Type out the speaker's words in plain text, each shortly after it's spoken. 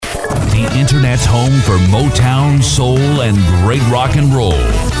Internet's home for Motown, soul, and great rock and roll.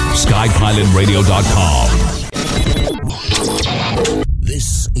 SkyPilotRadio.com.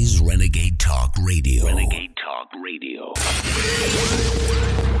 This is Renegade Talk Radio. Renegade Talk Radio.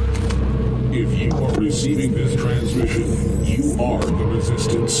 If you are receiving this transmission, you are the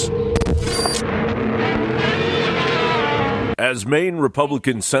Resistance. As Maine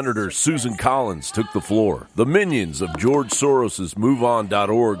Republican Senator Susan Collins took the floor, the minions of George Soros's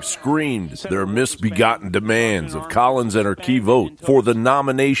MoveOn.org screamed their misbegotten demands of Collins and her key vote for the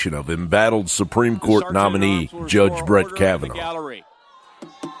nomination of embattled Supreme Court nominee Judge Brett Kavanaugh.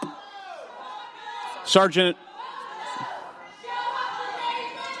 Sergeant.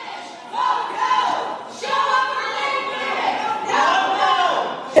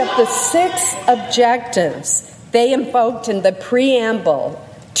 Of the 6 objectives they invoked in the preamble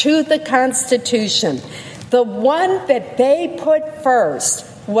to the Constitution, the one that they put first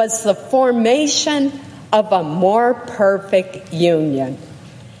was the formation of a more perfect union.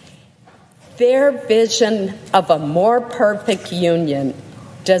 Their vision of a more perfect union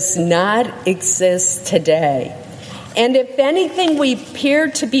does not exist today. And if anything, we appear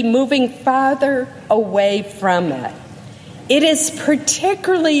to be moving farther away from it. It is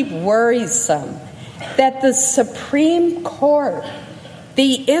particularly worrisome that the Supreme Court,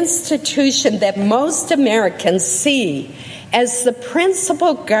 the institution that most Americans see as the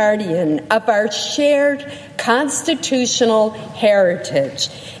principal guardian of our shared constitutional heritage,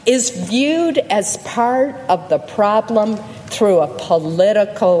 is viewed as part of the problem through a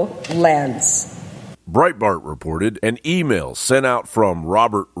political lens. Breitbart reported an email sent out from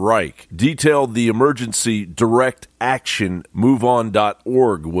Robert Reich detailed the emergency direct action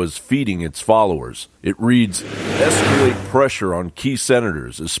MoveOn.org was feeding its followers. It reads, escalate pressure on key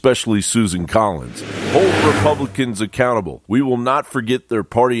senators, especially Susan Collins. Hold Republicans accountable. We will not forget their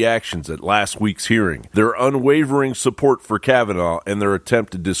party actions at last week's hearing, their unwavering support for Kavanaugh, and their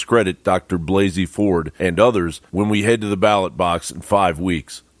attempt to discredit Dr. Blasey Ford and others when we head to the ballot box in 5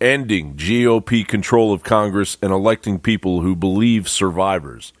 weeks. Ending GOP control of Congress and electing people who believe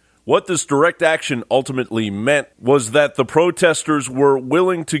survivors. What this direct action ultimately meant was that the protesters were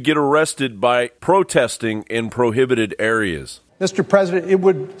willing to get arrested by protesting in prohibited areas. Mr. President, it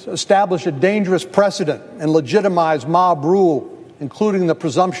would establish a dangerous precedent and legitimize mob rule, including the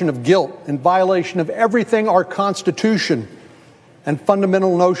presumption of guilt, in violation of everything our Constitution and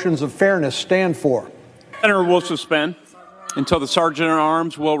fundamental notions of fairness stand for. Senator will suspend until the Sergeant at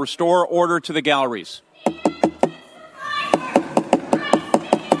Arms will restore order to the galleries.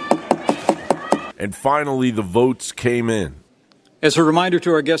 And finally, the votes came in. As a reminder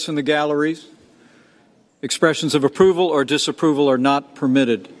to our guests in the galleries, expressions of approval or disapproval are not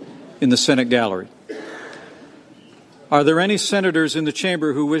permitted in the Senate gallery. Are there any senators in the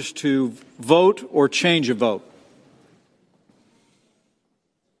chamber who wish to vote or change a vote?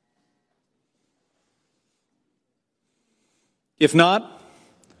 If not,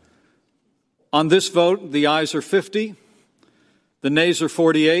 on this vote, the ayes are 50, the nays are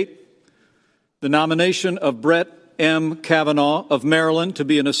 48. The nomination of Brett M. Kavanaugh of Maryland to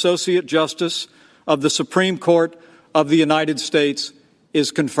be an Associate Justice of the Supreme Court of the United States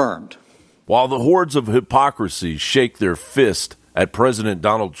is confirmed. While the hordes of hypocrisy shake their fist at President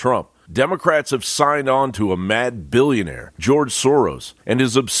Donald Trump, Democrats have signed on to a mad billionaire, George Soros, and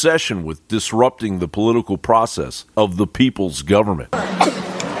his obsession with disrupting the political process of the people's government.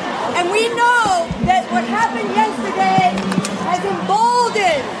 And we know that what happened yesterday has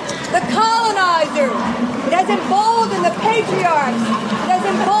emboldened the colonizers. It has emboldened the patriarchs. It has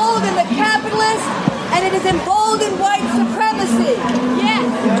emboldened the capitalists. And it has emboldened white supremacy. Yes.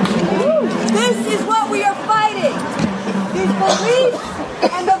 This is what we are fighting. These beliefs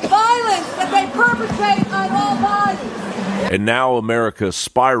and the violence that they perpetrate on all bodies. And now America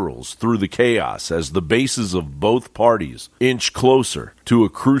spirals through the chaos as the bases of both parties inch closer to a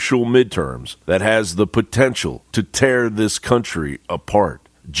crucial midterms that has the potential to tear this country apart.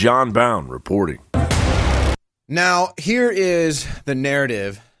 John Bound reporting. Now, here is the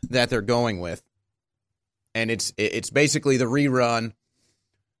narrative that they're going with. And it's basically the rerun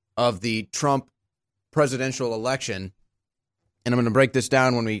of the Trump presidential election. And I'm going to break this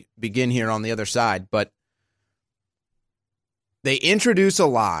down when we begin here on the other side. But they introduce a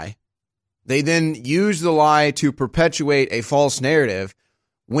lie. They then use the lie to perpetuate a false narrative.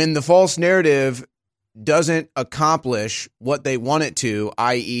 When the false narrative doesn't accomplish what they want it to,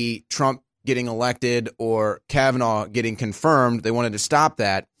 i.e. Trump getting elected or Kavanaugh getting confirmed, they wanted to stop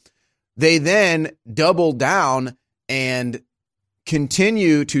that. They then double down and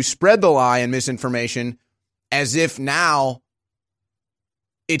continue to spread the lie and misinformation as if now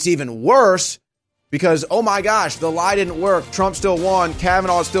it's even worse because, oh my gosh, the lie didn't work. Trump still won.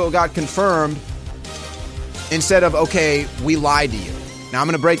 Kavanaugh still got confirmed. Instead of, okay, we lied to you. Now I'm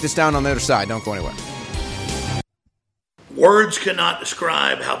going to break this down on the other side. Don't go anywhere. Words cannot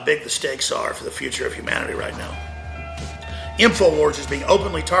describe how big the stakes are for the future of humanity right now. InfoWars is being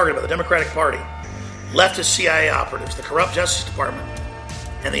openly targeted by the Democratic Party, leftist CIA operatives, the corrupt Justice Department,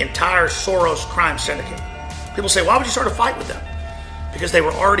 and the entire Soros crime syndicate. People say, why would you start a fight with them? Because they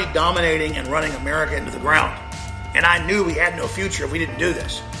were already dominating and running America into the ground. And I knew we had no future if we didn't do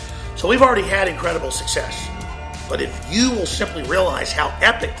this. So we've already had incredible success. But if you will simply realize how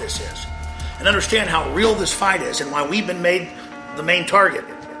epic this is and understand how real this fight is and why we've been made the main target,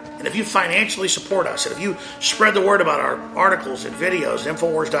 and if you financially support us, and if you spread the word about our articles and videos at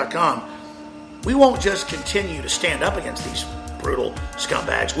Infowars.com, we won't just continue to stand up against these brutal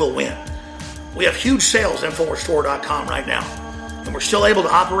scumbags. We'll win. We have huge sales at InfoWarsStore.com right now. And we're still able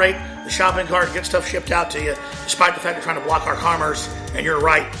to operate the shopping cart and get stuff shipped out to you, despite the fact they're trying to block our commerce and your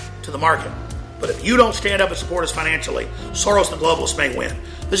right to the market. But if you don't stand up and support us financially, Soros and the globalists may win.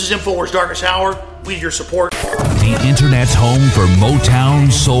 This is InfoWars Darkest Hour. We need your support. The Internet's home for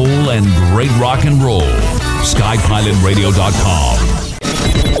Motown, soul, and great rock and roll.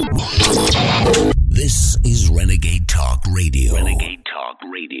 SkyPilotRadio.com. This is Renegade Talk Radio. Renegade Talk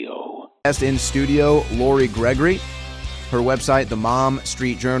Radio. Guest in studio, Lori Gregory. Her website,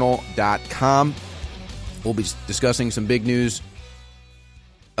 themomstreetjournal.com. We'll be discussing some big news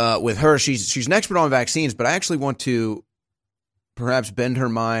with her. She's an expert on vaccines, but I actually want to perhaps bend her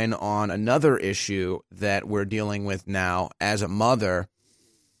mind on another issue that we're dealing with now as a mother.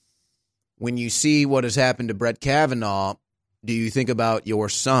 When you see what has happened to Brett Kavanaugh, do you think about your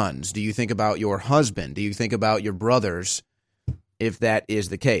sons? Do you think about your husband? Do you think about your brothers, if that is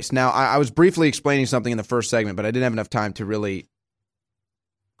the case? Now, I was briefly explaining something in the first segment, but I didn't have enough time to really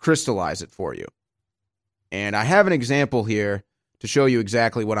crystallize it for you. And I have an example here to show you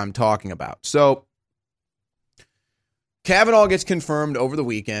exactly what I'm talking about. So, Kavanaugh gets confirmed over the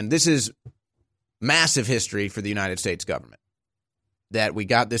weekend. This is massive history for the United States government, that we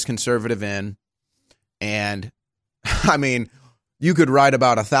got this conservative in. And, I mean, you could write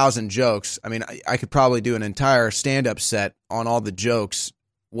about 1,000 jokes. I mean, I could probably do an entire stand-up set on all the jokes,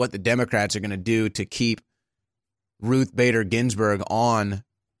 what the Democrats are going to do to keep Ruth Bader Ginsburg on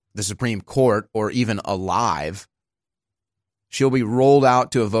the Supreme Court or even alive. She'll be rolled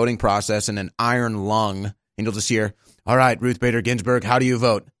out to a voting process in an iron lung, and you'll just hear, all right, Ruth Bader Ginsburg, how do you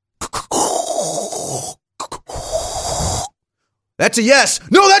vote? That's a yes.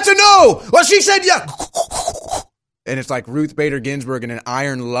 No, that's a no. Well, she said yes. And it's like Ruth Bader Ginsburg in an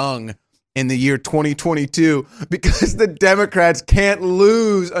iron lung in the year 2022 because the Democrats can't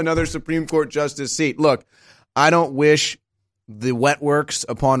lose another Supreme Court justice seat. Look, I don't wish the wet works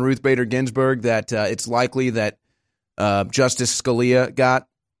upon Ruth Bader Ginsburg that it's likely that Justice Scalia got.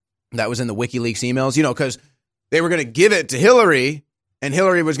 That was in the WikiLeaks emails, because they were going to give it to Hillary, and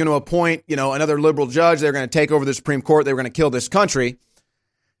Hillary was going to appoint, another liberal judge. They were going to take over the Supreme Court. They were going to kill this country,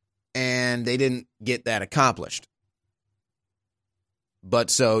 and they didn't get that accomplished.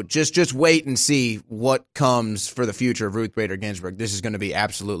 But so just wait and see what comes for the future of Ruth Bader Ginsburg. This is going to be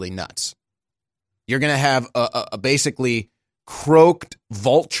absolutely nuts. You're going to have a basically croaked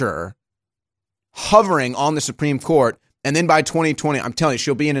vulture hovering on the Supreme Court, and then by 2020, I'm telling you,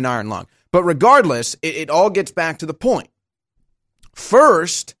 she'll be in an iron lung. But regardless, it all gets back to the point.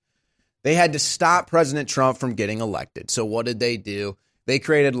 First, they had to stop President Trump from getting elected. So what did they do? They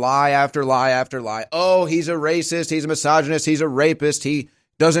created lie after lie after lie. Oh, he's a racist, he's a misogynist, he's a rapist, he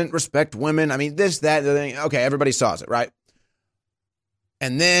doesn't respect women. I mean, this, that, the thing. Okay, everybody saws it, right?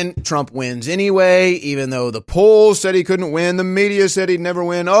 And then Trump wins anyway, even though the polls said he couldn't win. The media said he'd never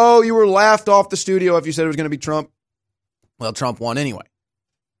win. Oh, you were laughed off the studio if you said it was going to be Trump. Well, Trump won anyway.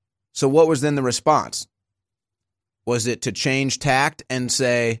 So what was then the response? Was it to change tact and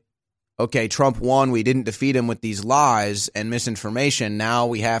say, okay, Trump won, we didn't defeat him with these lies and misinformation. Now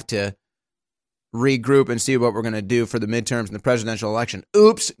we have to regroup and see what we're going to do for the midterms and the presidential election.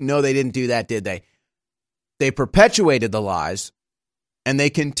 Oops, no, they didn't do that, did they? They perpetuated the lies. And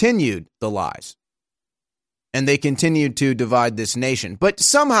they continued the lies. And they continued to divide this nation. But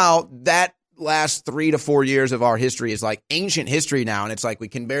somehow that last 3 to 4 years of our history is like ancient history now. And it's like we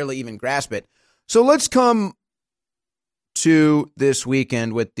can barely even grasp it. So let's come to this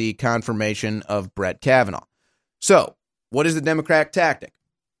weekend with the confirmation of Brett Kavanaugh. So what is the Democratic tactic?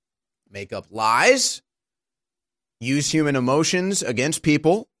 Make up lies. Use human emotions against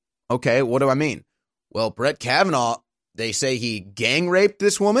people. Okay, what do I mean? Well, Brett Kavanaugh, they say he gang raped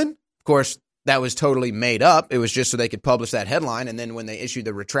this woman. Of course, that was totally made up. It was just so they could publish that headline. And then when they issued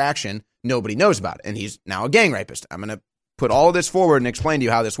the retraction, nobody knows about it. And he's now a gang rapist. I'm going to put all of this forward and explain to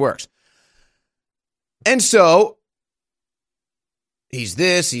you how this works. And so he's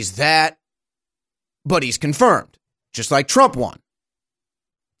this, he's that, but he's confirmed, just like Trump won.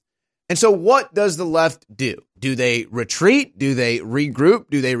 And so what does the left do? Do they retreat? Do they regroup?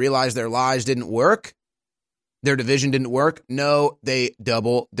 Do they realize their lies didn't work? Their division didn't work? No, they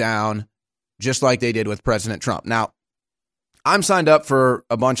double down, just like they did with President Trump. Now, I'm signed up for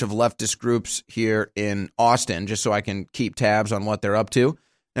a bunch of leftist groups here in Austin just so I can keep tabs on what they're up to.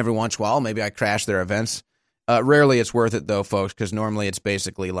 Every once in a while, maybe I crash their events. Rarely it's worth it, though, folks, because normally it's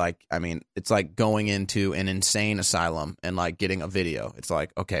basically like, it's like going into an insane asylum and like getting a video. It's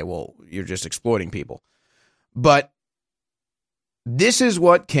like, okay, well, you're just exploiting people. But this is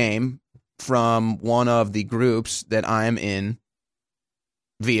what came from one of the groups that I'm in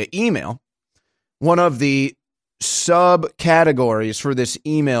via email. One of the subcategories for this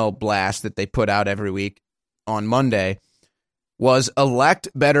email blast that they put out every week on Monday was elect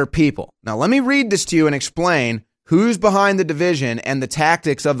better people. Now, let me read this to you and explain who's behind the division and the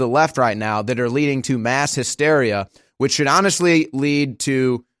tactics of the left right now that are leading to mass hysteria, which should honestly lead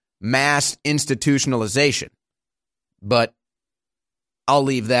to mass institutionalization. But I'll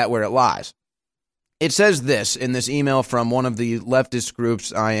leave that where it lies. It says this in this email from one of the leftist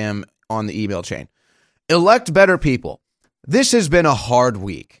groups I am on the email chain. Elect better people. This has been a hard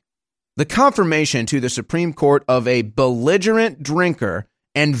week. The confirmation to the Supreme Court of a belligerent drinker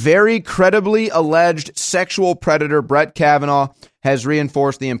and very credibly alleged sexual predator Brett Kavanaugh has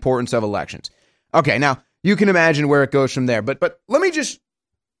reinforced the importance of elections. Okay, now you can imagine where it goes from there, but let me just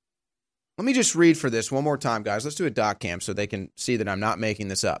read for this one more time, guys. Let's do a doc cam so they can see that I'm not making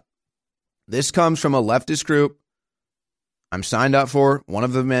this up. This comes from a leftist group I'm signed up for, one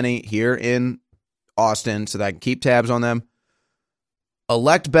of the many here in Austin, so that I can keep tabs on them.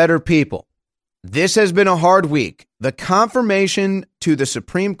 Elect better people. This has been a hard week. The confirmation to the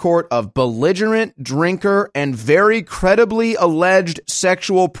Supreme Court of belligerent drinker and very credibly alleged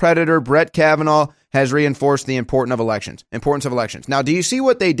sexual predator Brett Kavanaugh has reinforced the importance of elections. Now, do you see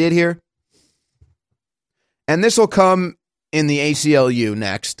what they did here? And this will come in the ACLU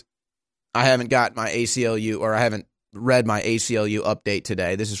next. I haven't got my ACLU, or I haven't read my ACLU update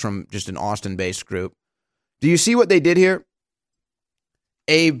today. This is from just an Austin-based group. Do you see what they did here?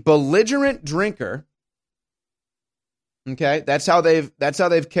 A belligerent drinker. Okay, that's how they've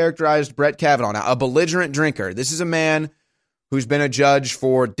characterized Brett Kavanaugh. Now, a belligerent drinker. This is a man who's been a judge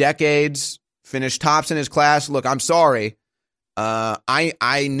for decades, finished tops in his class. Look, I'm sorry.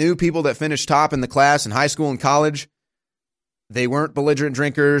 I knew people that finished top in the class in high school and college. They weren't belligerent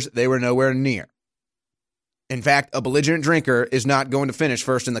drinkers. They were nowhere near. In fact, a belligerent drinker is not going to finish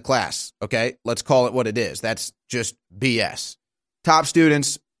first in the class. Okay, let's call it what it is. That's just BS. Top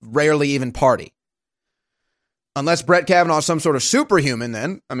students rarely even party. Unless Brett Kavanaugh is some sort of superhuman,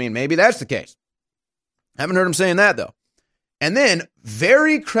 then, maybe that's the case. Haven't heard him saying that, though. And then,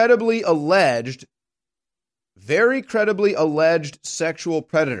 very credibly alleged sexual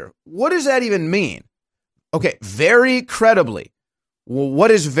predator. What does that even mean? Okay, very credibly. Well,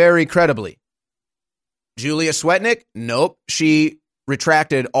 what is very credibly? Julia Swetnick? Nope. She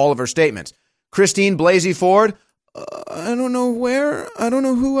retracted all of her statements. Christine Blasey Ford? I don't know where. I don't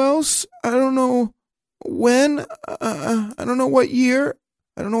know who else. I don't know when. I don't know what year.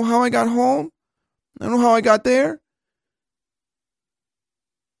 I don't know how I got home. I don't know how I got there.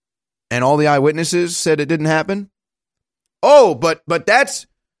 And all the eyewitnesses said it didn't happen. Oh, but that's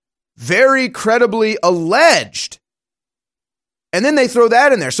very credibly alleged. And then they throw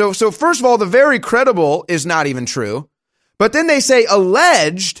that in there. So first of all, the very credible is not even true. But then they say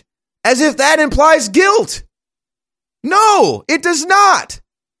alleged as if that implies guilt. No, it does not.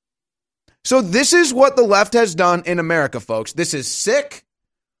 So this is what the left has done in America, folks. This is sick.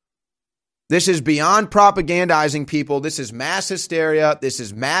 This is beyond propagandizing people. This is mass hysteria. This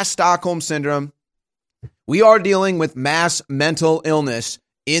is mass Stockholm syndrome. We are dealing with mass mental illness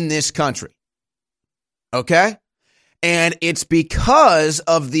in this country. Okay? And it's because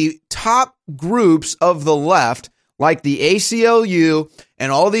of the top groups of the left, like the ACLU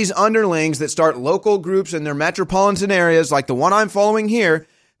and all these underlings that start local groups in their metropolitan areas, like the one I'm following here,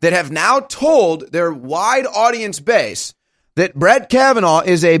 that have now told their wide audience base that Brett Kavanaugh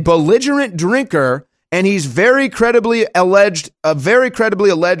is a belligerent drinker and he's a very credibly alleged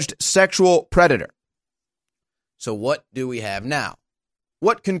sexual predator. So what do we have now?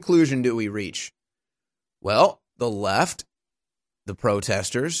 What conclusion do we reach? Well, the left, the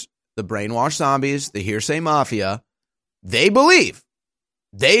protesters, the brainwashed zombies, the hearsay mafia, they believe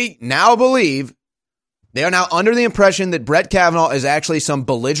They now believe, they are now under the impression that Brett Kavanaugh is actually some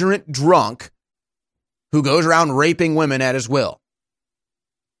belligerent drunk who goes around raping women at his will.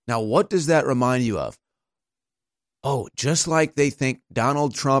 Now, what does that remind you of? Oh, just like they think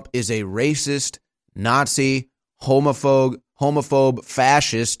Donald Trump is a racist, Nazi, homophobe,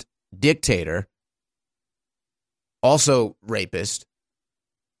 fascist dictator, also rapist,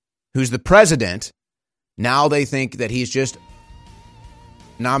 who's the president. Now they think that he's just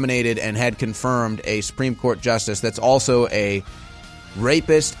nominated and had confirmed a Supreme Court justice that's also a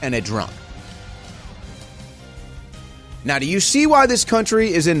rapist and a drunk. Now, do you see why this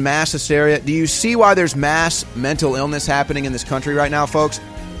country is in mass hysteria? Do you see why there's mass mental illness happening in this country right now, folks?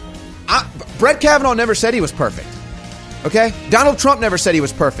 Brett Kavanaugh never said he was perfect. Okay? Donald Trump never said he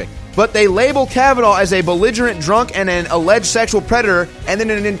was perfect. But they label Kavanaugh as a belligerent drunk and an alleged sexual predator, and then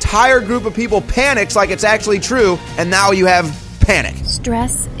an entire group of people panics like it's actually true, and now you have panic.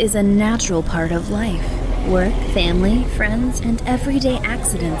 Stress is a natural part of life. Work, family, friends, and everyday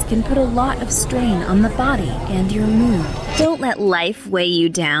accidents can put a lot of strain on the body and your mood. Don't let life weigh you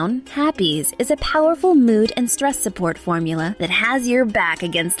down. Happies is a powerful mood and stress support formula that has your back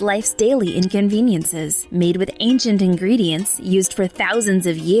against life's daily inconveniences. Made with ancient ingredients used for thousands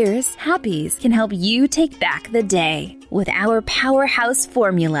of years, Happies can help you take back the day. With our powerhouse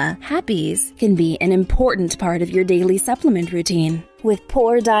formula, Happies can be an important part of your daily supplement routine. With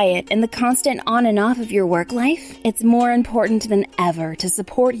poor diet and the constant on and off of your work life, it's more important than ever to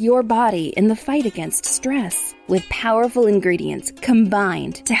support your body in the fight against stress. With powerful ingredients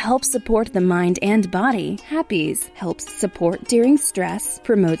combined to help support the mind and body, Happies helps support during stress,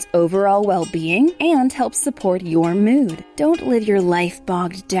 promotes overall well-being, and helps support your mood. Don't live your life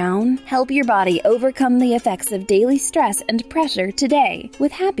bogged down. Help your body overcome the effects of daily stress and pressure today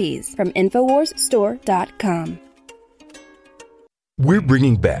with Happies from InfoWarsStore.com. We're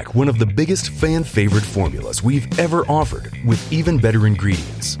bringing back one of the biggest fan-favorite formulas we've ever offered with even better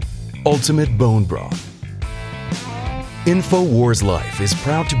ingredients, Ultimate Bone Broth. InfoWars Life is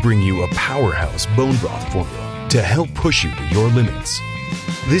proud to bring you a powerhouse bone broth formula to help push you to your limits.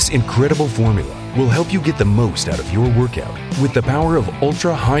 This incredible formula will help you get the most out of your workout with the power of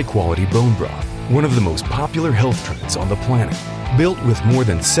ultra-high-quality bone broth, one of the most popular health trends on the planet. Built with more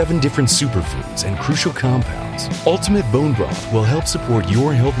than 7 different superfoods and crucial compounds, Ultimate Bone Broth will help support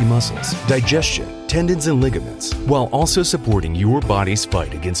your healthy muscles, digestion, tendons, and ligaments, while also supporting your body's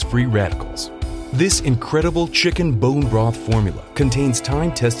fight against free radicals. This incredible chicken bone broth formula contains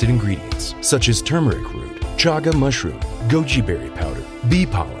time-tested ingredients such as turmeric root, chaga mushroom, goji berry powder, bee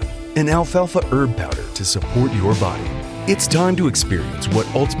pollen, and alfalfa herb powder to support your body. It's time to experience what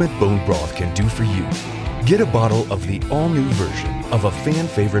Ultimate Bone Broth can do for you. Get a bottle of the all-new version of a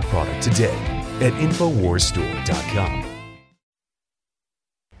fan-favorite product today at InfoWarsStore.com.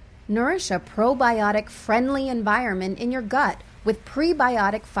 Nourish a probiotic-friendly environment in your gut with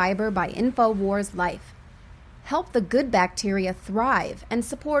prebiotic fiber by InfoWars Life. Help the good bacteria thrive and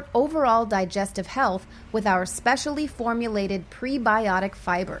support overall digestive health with our specially formulated prebiotic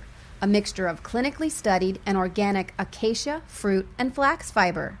fiber, a mixture of clinically studied and organic acacia, fruit, and flax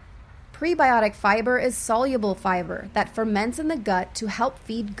fiber. Prebiotic fiber is soluble fiber that ferments in the gut to help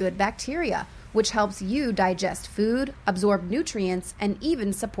feed good bacteria, which helps you digest food, absorb nutrients, and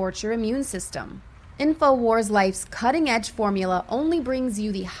even support your immune system. InfoWars Life's cutting-edge formula only brings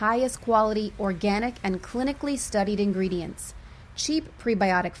you the highest quality, organic, and clinically studied ingredients. Cheap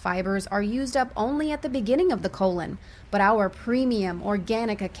prebiotic fibers are used up only at the beginning of the colon, but our premium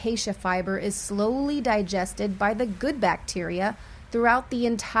organic acacia fiber is slowly digested by the good bacteria throughout the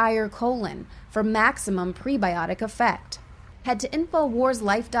entire colon for maximum prebiotic effect. Head to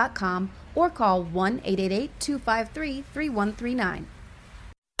InfoWarsLife.com or call 1-888-253-3139.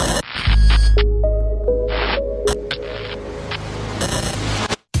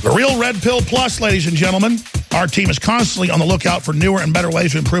 The Real Red Pill Plus, ladies and gentlemen. Our team is constantly on the lookout for newer and better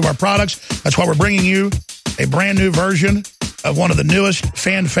ways to improve our products. That's why we're bringing you a brand new version of one of the newest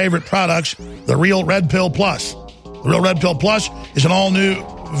fan favorite products, the Real Red Pill Plus. The Real Red Pill Plus is an all-new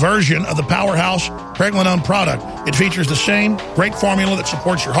version of the powerhouse Pregnenolone product. It features the same great formula that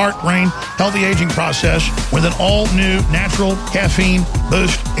supports your heart, brain, healthy aging process with an all-new natural caffeine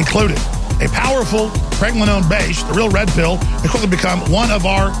boost included. A powerful Pregnenolone base, the Real Red Pill, has quickly become one of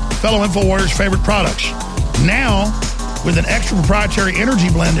our fellow InfoWarriors' favorite products. Now, with an extra proprietary energy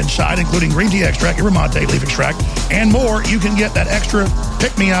blend inside, including green tea extract, yerba mate leaf extract, and more, you can get that extra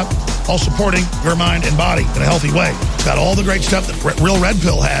pick-me-up while supporting your mind and body in a healthy way. It's got all the great stuff that Real Red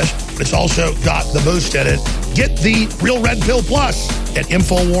Pill has, but it's also got the boost in it. Get the Real Red Pill Plus at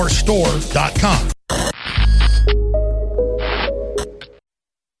InfoWarsStore.com.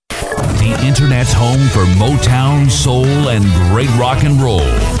 Internet's home for Motown, soul, and great rock and roll.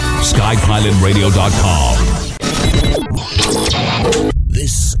 SkyPilotRadio.com.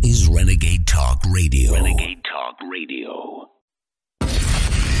 This is Renegade Talk Radio. Renegade Talk Radio.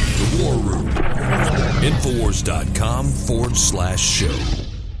 The War Room. Infowars.com/show.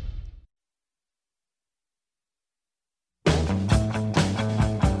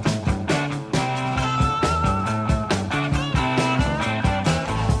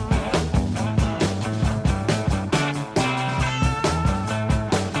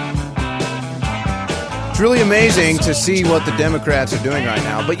 It's really amazing to see what the Democrats are doing right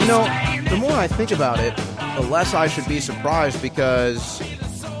now. But, you know, the more I think about it, the less I should be surprised, because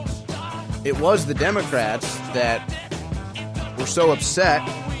it was the Democrats that were so upset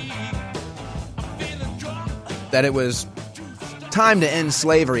that it was time to end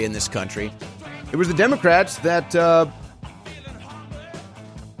slavery in this country. It was the Democrats that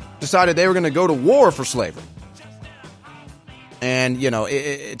decided they were going to go to war for slavery. And, you know,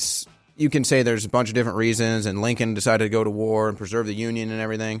 it's... You can say there's a bunch of different reasons, and Lincoln decided to go to war and preserve the Union and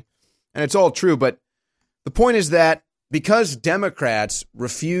everything. And it's all true, but the point is that because Democrats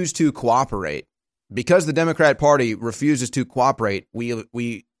refuse to cooperate, because the Democrat Party refuses to cooperate,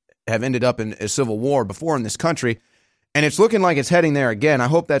 we have ended up in a civil war before in this country, and it's looking like it's heading there again. I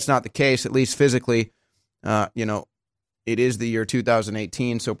hope that's not the case, at least physically. You know, it is the year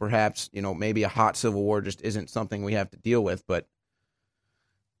 2018, so perhaps, you know, maybe a hot civil war just isn't something we have to deal with, but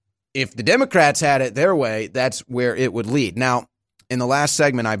if the Democrats had it their way, that's where it would lead. Now, in the last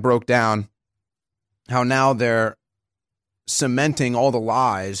segment, I broke down how now they're cementing all the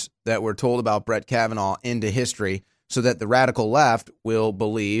lies that were told about Brett Kavanaugh into history so that the radical left will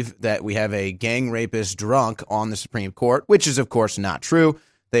believe that we have a gang rapist drunk on the Supreme Court, which is, of course, not true.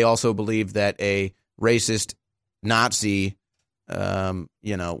 They also believe that a racist Nazi,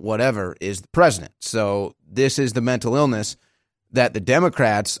 whatever, is the president. So this is the mental illness that the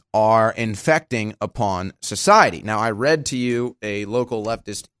Democrats are infecting upon society. Now, I read to you a local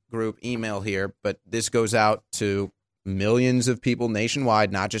leftist group email here, but this goes out to millions of people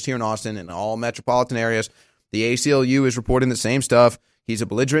nationwide, not just here in Austin, in all metropolitan areas. The ACLU is reporting the same stuff. He's a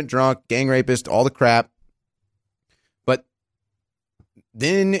belligerent drunk, gang rapist, all the crap. But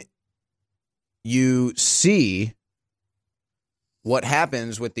then you see what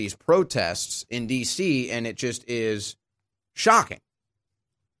happens with these protests in D.C., and it just is shocking.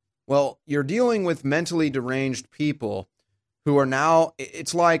 Well, you're dealing with mentally deranged people who are now,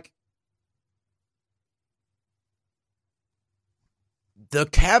 it's like the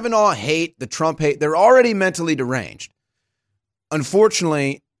Kavanaugh hate, the Trump hate, they're already mentally deranged.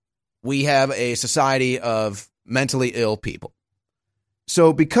 Unfortunately, we have a society of mentally ill people.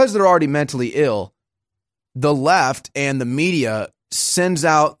 So because they're already mentally ill, the left and the media sends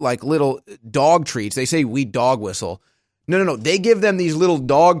out like little dog treats. They say we dog whistle. No. They give them these little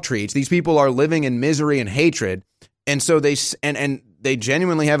dog treats. These people are living in misery and hatred. And so they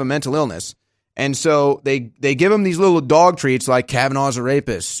genuinely have a mental illness. And so they give them these little dog treats like Kavanaugh's a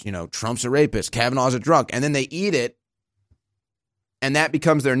rapist, Trump's a rapist, Kavanaugh's a drunk. And then they eat it. And that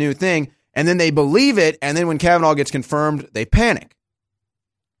becomes their new thing. And then they believe it. And then when Kavanaugh gets confirmed, they panic.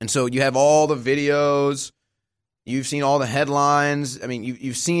 And so you have all the videos. You've seen all the headlines. I mean,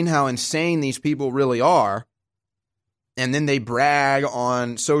 you've seen how insane these people really are. And then they brag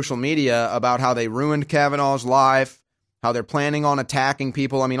on social media about how they ruined Kavanaugh's life, how they're planning on attacking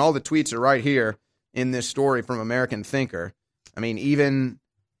people. I mean, all the tweets are right here in this story from American Thinker. I mean, even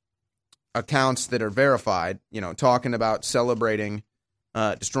accounts that are verified, talking about celebrating,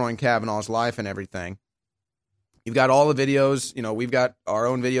 destroying Kavanaugh's life and everything. You've got all the videos. We've got our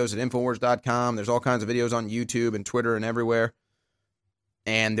own videos at Infowars.com. There's all kinds of videos on YouTube and Twitter and everywhere.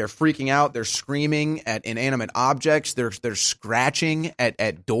 And they're freaking out. They're screaming at inanimate objects. They're scratching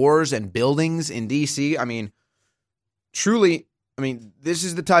at doors and buildings in D.C. I mean, truly, this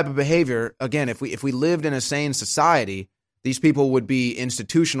is the type of behavior. Again, if we lived in a sane society, these people would be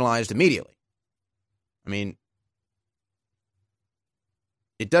institutionalized immediately. I mean,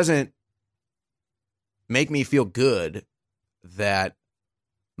 it doesn't make me feel good that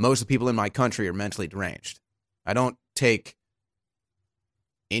most of the people in my country are mentally deranged. I don't take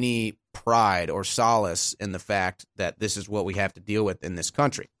any pride or solace in the fact that this is what we have to deal with in this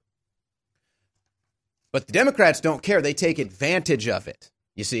country. But the Democrats don't care. They take advantage of it.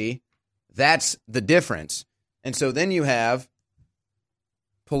 You see, that's the difference. And so then you have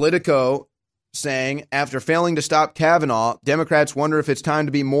Politico saying, after failing to stop Kavanaugh, Democrats wonder if it's time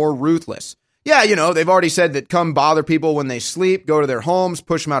to be more ruthless. Yeah, they've already said that come bother people when they sleep, go to their homes,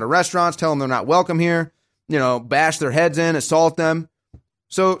 push them out of restaurants, tell them they're not welcome here, bash their heads in, assault them.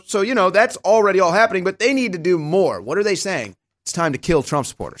 So that's already all happening, but they need to do more. What are they saying? It's time to kill Trump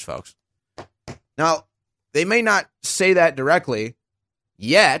supporters, folks. Now, they may not say that directly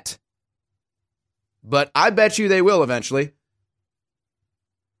yet, but I bet you they will eventually.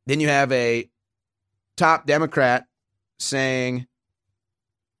 Then you have a top Democrat saying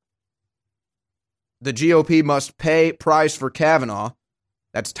the GOP must pay price for Kavanaugh.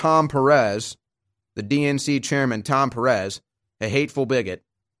 That's Tom Perez, the DNC chairman, Tom Perez, a hateful bigot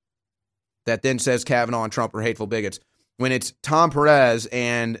that then says Kavanaugh and Trump are hateful bigots, when it's Tom Perez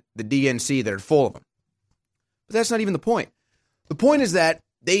and the DNC that are full of them. But that's not even the point. The point is that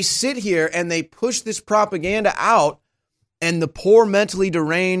they sit here and they push this propaganda out, and the poor, mentally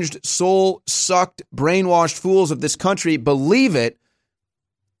deranged, soul-sucked, brainwashed fools of this country believe it,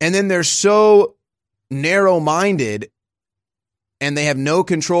 and then they're so narrow-minded and they have no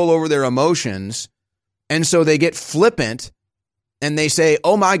control over their emotions, and so they get flippant and they say,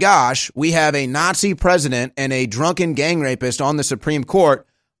 oh my gosh, we have a Nazi president and a drunken gang rapist on the Supreme Court,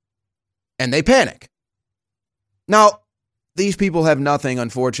 and they panic. Now, these people have nothing,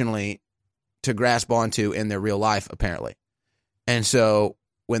 unfortunately, to grasp onto in their real life, apparently. And so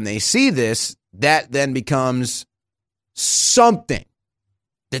when they see this, that then becomes something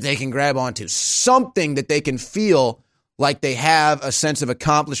that they can grab onto, something that they can feel like they have a sense of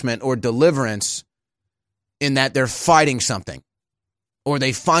accomplishment or deliverance in, that they're fighting something, or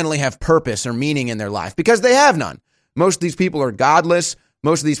they finally have purpose or meaning in their life, because they have none. Most of these people are godless.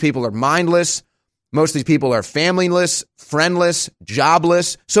 Most of these people are mindless. Most of these people are familyless, friendless,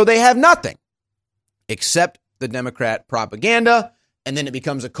 jobless. So they have nothing except the Democrat propaganda. And then it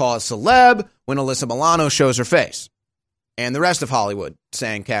becomes a cause celeb when Alyssa Milano shows her face, and the rest of Hollywood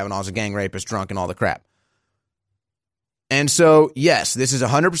saying Kavanaugh's a gang rapist, drunk, and all the crap. And so, yes, this is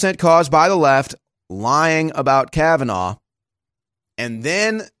 100% caused by the left lying about Kavanaugh. And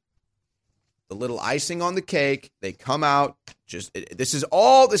then the little icing on the cake, they come out. This is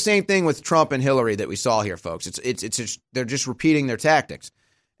all the same thing with Trump and Hillary that we saw here, folks. They're just repeating their tactics.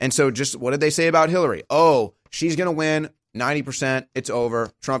 And so, just what did they say about Hillary? Oh, she's going to win 90%. It's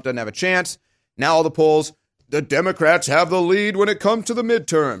over. Trump doesn't have a chance. Now all the polls, the Democrats have the lead when it comes to the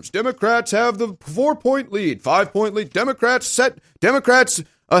midterms. Democrats have the 4-point lead, 5-point lead. Democrats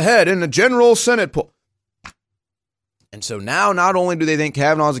ahead in the general Senate poll. And so now, not only do they think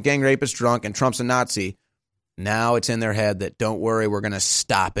Kavanaugh's a gang rapist, drunk, and Trump's a Nazi, now it's in their head that, don't worry, we're going to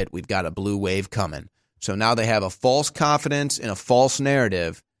stop it. We've got a blue wave coming. So now they have a false confidence in a false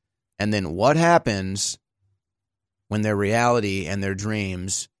narrative. And then what happens when their reality and their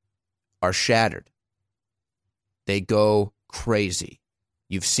dreams are shattered? They go crazy.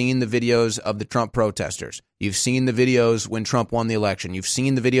 You've seen the videos of the Trump protesters. You've seen the videos when Trump won the election. You've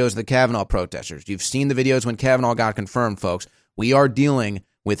seen the videos of the Kavanaugh protesters. You've seen the videos when Kavanaugh got confirmed, folks. We are dealing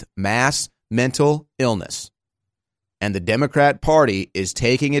with mass mental illness. And the Democrat Party is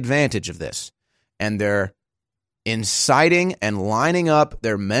taking advantage of this. And they're inciting and lining up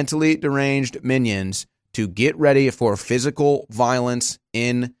their mentally deranged minions to get ready for physical violence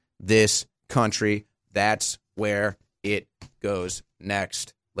in this country. That's where it goes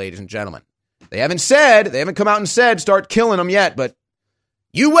next, ladies and gentlemen. They haven't come out and said start killing them yet, but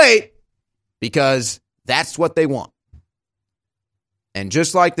you wait, because that's what they want. And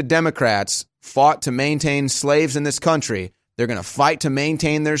just like the Democrats fought to maintain slaves in this country, they're going to fight to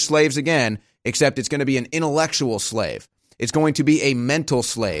maintain their slaves again, except it's going to be an intellectual slave. It's going to be a mental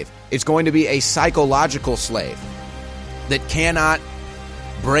slave. It's going to be a psychological slave that cannot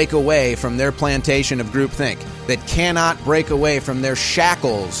break away from their plantation of groupthink, that cannot break away from their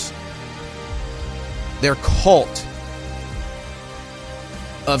shackles, their cult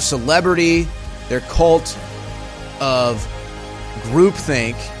of celebrity, their cult of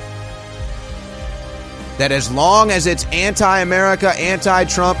groupthink, that as long as it's anti-America,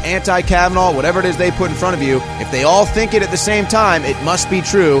 anti-Trump, anti-Kavanaugh, whatever it is they put in front of you, if they all think it at the same time, it must be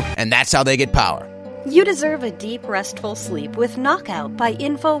true, and that's how they get power. You deserve a deep, restful sleep with Knockout by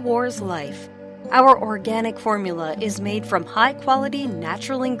InfoWars Life. Our organic formula is made from high-quality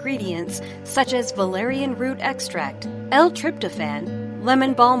natural ingredients such as valerian root extract, L-tryptophan,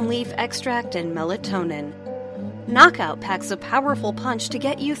 lemon balm leaf extract, and melatonin. Knockout packs a powerful punch to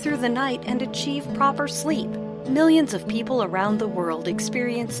get you through the night and achieve proper sleep. Millions of people around the world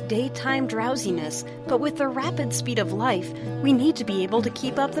experience daytime drowsiness, but with the rapid speed of life, we need to be able to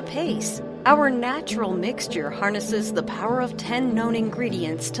keep up the pace. Our natural mixture harnesses the power of 10 known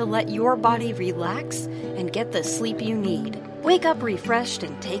ingredients to let your body relax and get the sleep you need. Wake up refreshed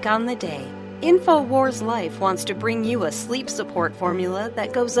and take on the day. InfoWars Life wants to bring you a sleep support formula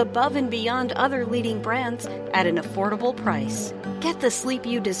that goes above and beyond other leading brands at an affordable price. Get the sleep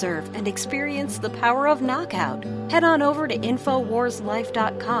you deserve and experience the power of knockout. Head on over to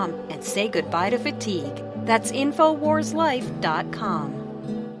InfoWarsLife.com and say goodbye to fatigue. That's InfoWarsLife.com.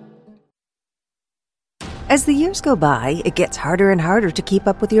 As the years go by, it gets harder and harder to keep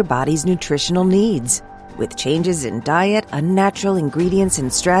up with your body's nutritional needs. With changes in diet, unnatural ingredients,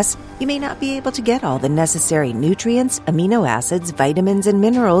 and stress, you may not be able to get all the necessary nutrients, amino acids, vitamins, and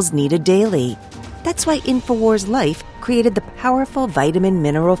minerals needed daily. That's why InfoWars Life created the powerful Vitamin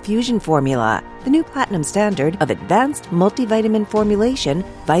Mineral Fusion formula. The new platinum standard of advanced multivitamin formulation,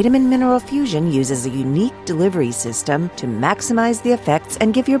 Vitamin Mineral Fusion uses a unique delivery system to maximize the effects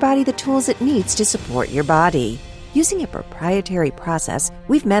and give your body the tools it needs to support your body. Using a proprietary process,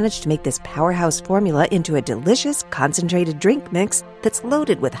 we've managed to make this powerhouse formula into a delicious, concentrated drink mix that's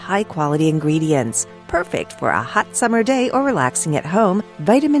loaded with high-quality ingredients. Perfect for a hot summer day or relaxing at home,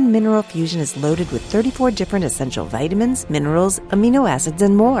 Vitamin Mineral Fusion is loaded with 34 different essential vitamins, minerals, amino acids,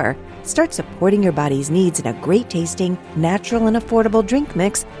 and more. Start supporting your body's needs in a great-tasting, natural, and affordable drink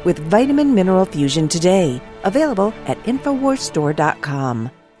mix with Vitamin Mineral Fusion today. Available at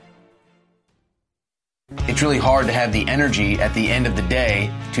InfoWarsStore.com. It's really hard to have the energy at the end of the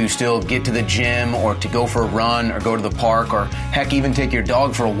day to still get to the gym or to go for a run or go to the park or heck, even take your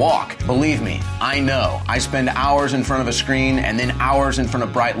dog for a walk. Believe me, I know. I spend hours in front of a screen and then hours in front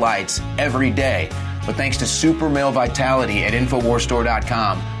of bright lights every day. But thanks to Super Male Vitality at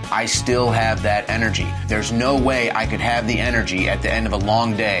InfoWarsStore.com, I still have that energy. There's no way I could have the energy at the end of a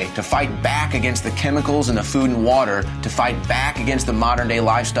long day to fight back against the chemicals in the food and water, to fight back against the modern day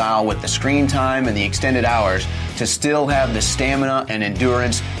lifestyle with the screen time and the extended hours, to still have the stamina and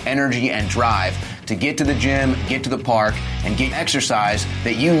endurance, energy and drive to get to the gym, get to the park, and get exercise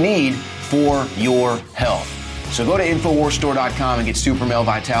that you need for your health. So go to InfoWarsStore.com and get Super Male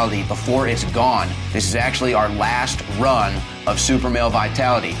Vitality before it's gone. This is actually our last run of Super Male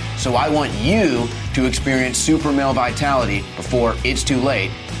Vitality. So I want you to experience Super Male Vitality before it's too late.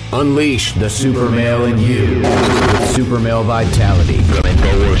 Unleash the super male in you with Super Male Vitality from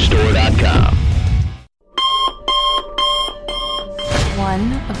InfoWarsStore.com.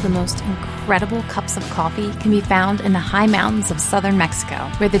 One of the most incredible cups of coffee can be found in the high mountains of southern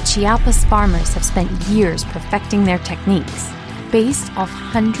Mexico, where the Chiapas farmers have spent years perfecting their techniques. Based off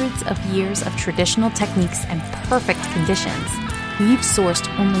hundreds of years of traditional techniques and perfect conditions, we've sourced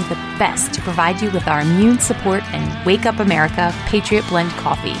only the best to provide you with our immune support and Wake Up America Patriot Blend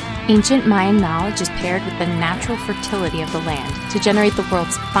coffee. Ancient Mayan knowledge is paired with the natural fertility of the land to generate the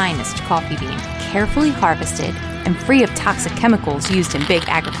world's finest coffee bean, carefully harvested and free of toxic chemicals used in big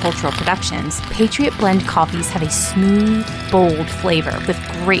agricultural productions. Patriot Blend coffees have a smooth, bold flavor with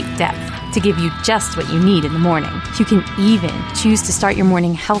great depth to give you just what you need in the morning. You can even choose to start your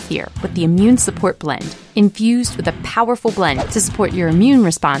morning healthier with the Immune Support Blend, infused with a powerful blend to support your immune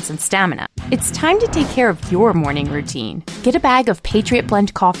response and stamina. It's time to take care of your morning routine. Get a bag of Patriot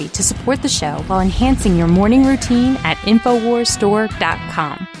Blend coffee to support the show while enhancing your morning routine at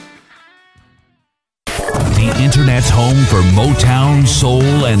InfoWarsStore.com. The Internet's home for Motown, soul,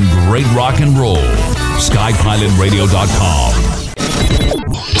 and great rock and roll. SkyPilotRadio.com.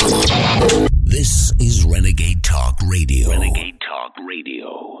 This is Renegade Talk Radio. Renegade Talk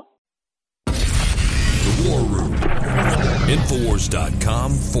Radio. The War Room.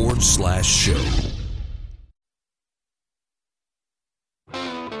 Infowars.com/show.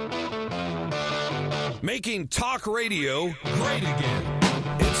 Making talk radio great again.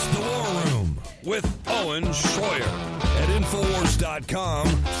 It's The War Room with Owen Schroyer at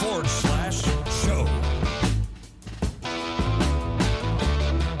Infowars.com/show.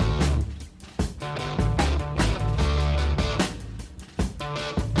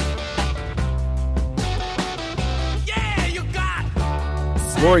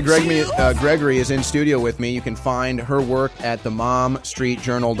 Lori Gregory is in studio with me. You can find her work at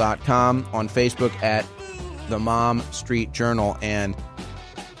themomstreetjournal.com, on Facebook at The Mom Street Journal, and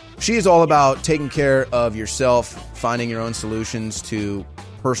she is all about taking care of yourself, finding your own solutions to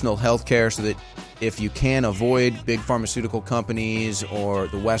personal health care so that if you can avoid big pharmaceutical companies or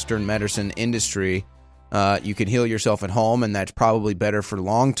the Western medicine industry, you can heal yourself at home, and that's probably better for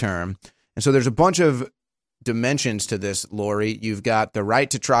long term. And so there's a bunch of dimensions to this, Lori. You've got the Right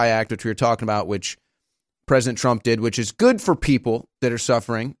to Try Act, which we were talking about, which President Trump did, which is good for people that are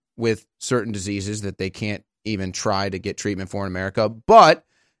suffering with certain diseases that they can't even try to get treatment for in America. But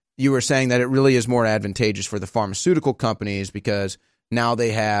you were saying that it really is more advantageous for the pharmaceutical companies because now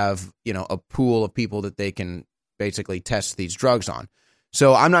they have, a pool of people that they can basically test these drugs on.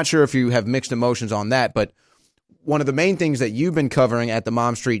 So I'm not sure if you have mixed emotions on that, but one of the main things that you've been covering at the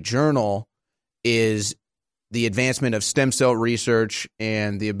Mom Street Journal is the advancement of stem cell research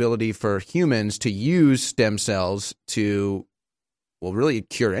and the ability for humans to use stem cells to, well, really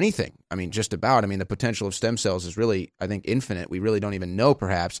cure anything. I mean, just about. I mean, the potential of stem cells is really, I think, infinite. We really don't even know,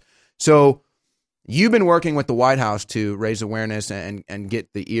 perhaps. So you've been working with the White House to raise awareness and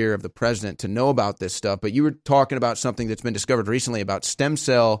get the ear of the president to know about this stuff. But you were talking about something that's been discovered recently about stem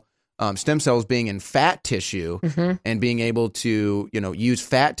cells being in fat tissue and being able to, use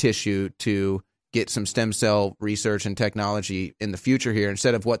fat tissue to get some stem cell research and technology in the future here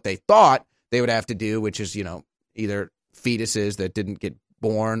instead of what they thought they would have to do, which is, either fetuses that didn't get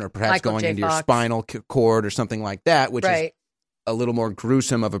born or perhaps Michael going J. into Fox. your spinal cord or something like that, which Right. is a little more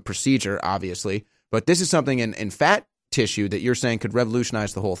gruesome of a procedure, obviously. But this is something in fat tissue that you're saying could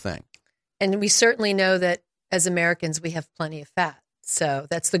revolutionize the whole thing. And we certainly know that as Americans, we have plenty of fat. So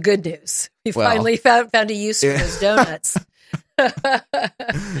that's the good news. We finally found a use for those donuts.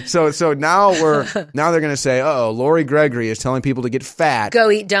 So now they're going to say, Lori Gregory is telling people to get fat. Go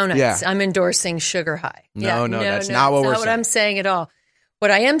eat donuts. Yeah. I'm endorsing sugar high. No, that's not what we're saying. I'm saying at all. What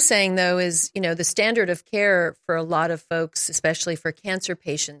I am saying, though, is, the standard of care for a lot of folks, especially for cancer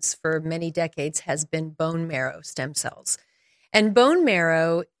patients for many decades, has been bone marrow stem cells. And bone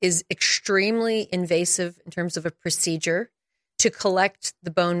marrow is extremely invasive in terms of a procedure to collect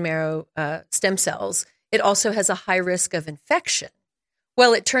the bone marrow stem cells. It also has a high risk of infection.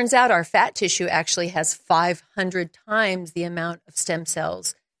 Well, it turns out our fat tissue actually has 500 times the amount of stem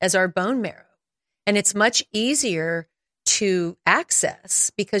cells as our bone marrow. And it's much easier to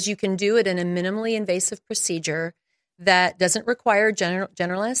access because you can do it in a minimally invasive procedure that doesn't require general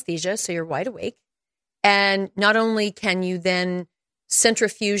anesthesia, so you're wide awake. And not only can you then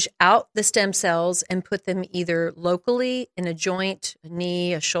centrifuge out the stem cells and put them either locally in a joint, a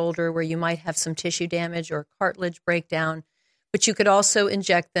knee, a shoulder, where you might have some tissue damage or cartilage breakdown, but you could also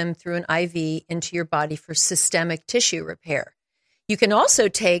inject them through an IV into your body for systemic tissue repair. You can also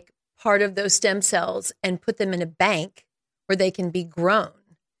take part of those stem cells and put them in a bank where they can be grown.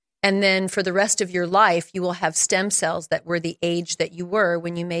 And then for the rest of your life, you will have stem cells that were the age that you were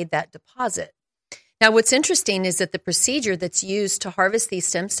when you made that deposit. Now, what's interesting is that the procedure that's used to harvest these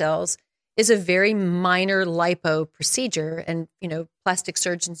stem cells is a very minor lipo procedure. And, plastic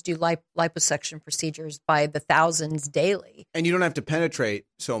surgeons do liposuction procedures by the thousands daily. And you don't have to penetrate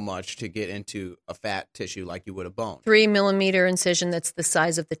so much to get into a fat tissue like you would a bone. 3 millimeter incision that's the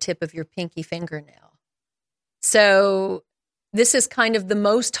size of the tip of your pinky fingernail. So this is kind of the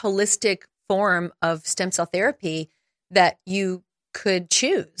most holistic form of stem cell therapy that you could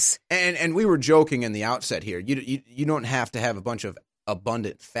choose. And we were joking in the outset here. You don't have to have a bunch of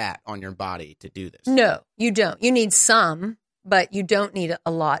abundant fat on your body to do this. No, you don't. You need some, but you don't need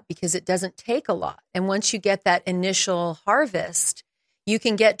a lot because it doesn't take a lot. And once you get that initial harvest, you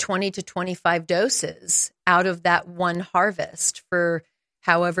can get 20 to 25 doses out of that one harvest for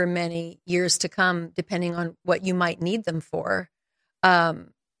however many years to come, depending on what you might need them for.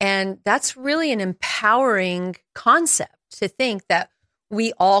 And that's really an empowering concept to think that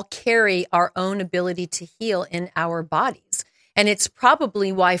we all carry our own ability to heal in our bodies. And it's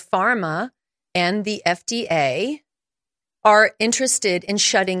probably why pharma and the FDA are interested in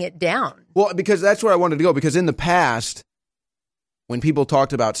shutting it down. Well, because that's where I wanted to go. Because in the past, when people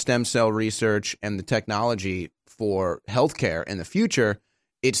talked about stem cell research and the technology for healthcare in the future,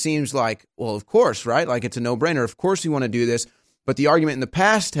 it seems like, well, of course, right? Like it's a no-brainer. Of course you want to do this. But the argument in the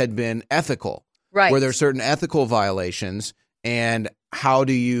past had been ethical. Right. Where there are certain ethical violations, and how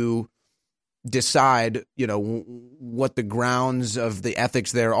do you decide, what the grounds of the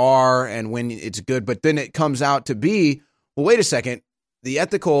ethics there are and when it's good. But then it comes out to be, well, wait a second, the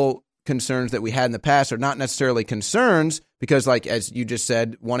ethical concerns that we had in the past are not necessarily concerns because, like, as you just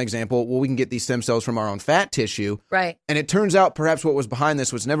said, one example, well, we can get these stem cells from our own fat tissue. Right. And it turns out perhaps what was behind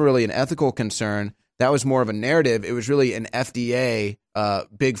this was never really an ethical concern. That was more of a narrative. It was really an FDA,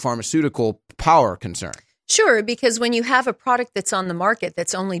 big pharmaceutical power concern. Sure, because when you have a product that's on the market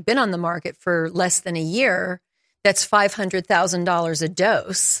that's only been on the market for less than a year, that's $500,000 a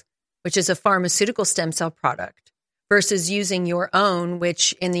dose, which is a pharmaceutical stem cell product, versus using your own,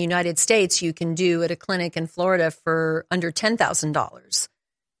 which in the United States you can do at a clinic in Florida for under $10,000.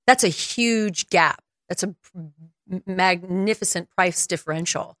 That's a huge gap. That's a magnificent price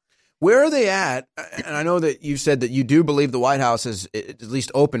differential. Where are they at? And I know that you said that you do believe the White House is at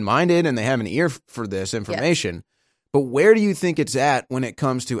least open-minded and they have an ear for this information. Yes. But where do you think it's at when it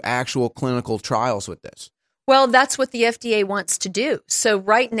comes to actual clinical trials with this? Well, that's what the FDA wants to do. So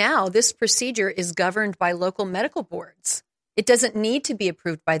right now, this procedure is governed by local medical boards. It doesn't need to be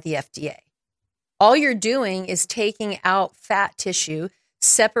approved by the FDA. All you're doing is taking out fat tissue,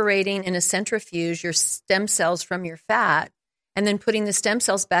 separating in a centrifuge your stem cells from your fat, and then putting the stem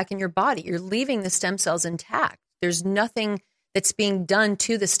cells back in your body. You're leaving the stem cells intact. There's nothing that's being done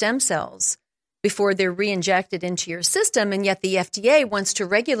to the stem cells before they're re-injected into your system, and yet the FDA wants to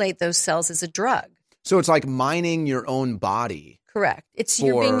regulate those cells as a drug. So it's like mining your own body. Correct.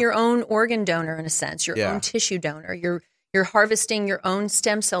 You're being your own organ donor in a sense, your own tissue donor. You're harvesting your own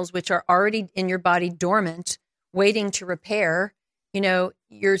stem cells, which are already in your body dormant, waiting to repair. You know,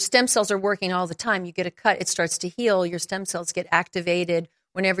 your stem cells are working all the time. You get a cut, it starts to heal. Your stem cells get activated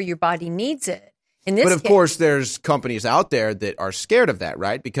whenever your body needs it. But of course, there's companies out there that are scared of that,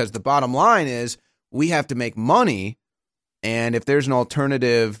 right? Because the bottom line is we have to make money. And if there's an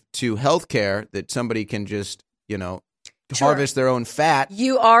alternative to healthcare that somebody can just, harvest their own fat.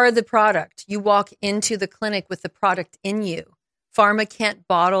 You are the product. You walk into the clinic with the product in you. Pharma can't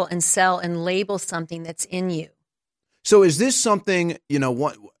bottle and sell and label something that's in you. So is this something,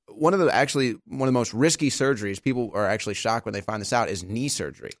 one of the most risky surgeries, people are actually shocked when they find this out, is knee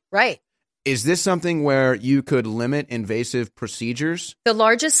surgery. Right. Is this something where you could limit invasive procedures? The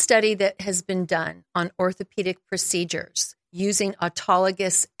largest study that has been done on orthopedic procedures using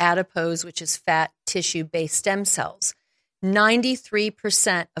autologous adipose, which is fat tissue-based stem cells,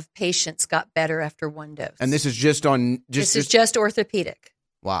 93% of patients got better after one dose. And this is just on... This is just orthopedic.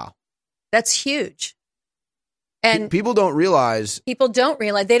 Wow. That's huge. And people don't realize... They don't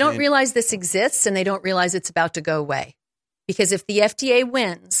realize this exists, and they don't realize it's about to go away. Because if the FDA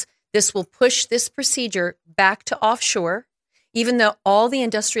wins, this will push this procedure back to offshore, even though all the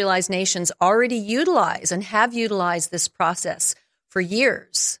industrialized nations already utilize and have utilized this process for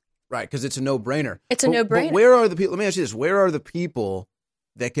years. Right, because it's a no-brainer. It's a no-brainer. But where are the people? Let me ask you this: where are the people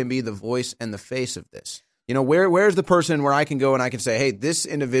that can be the voice and the face of this? Where's the person where I can go and I can say, "Hey, this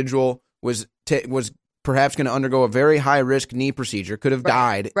individual was perhaps going to undergo a very high-risk knee procedure, could have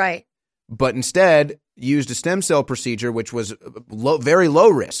died, right? But instead used a stem cell procedure, which was very low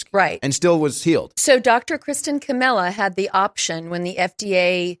risk, right, and still was healed." So Dr. Kristen Camilla had the option when the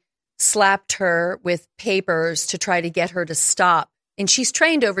FDA slapped her with papers to try to get her to stop. And she's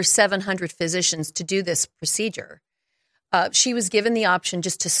trained over 700 physicians to do this procedure. She was given the option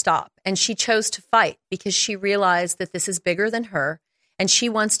just to stop. And she chose to fight because she realized that this is bigger than her. And she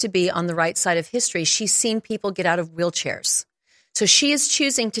wants to be on the right side of history. She's seen people get out of wheelchairs. So she is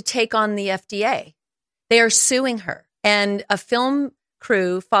choosing to take on the FDA. They are suing her. And a film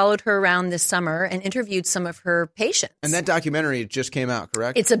crew followed her around this summer and interviewed some of her patients. And that documentary just came out,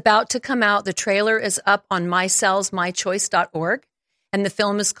 correct? It's about to come out. The trailer is up on mycellsmychoice.org. And the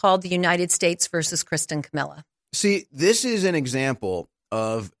film is called The United States versus Kristen Camilla. See, this is an example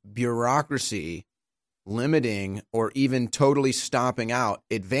of bureaucracy limiting or even totally stopping out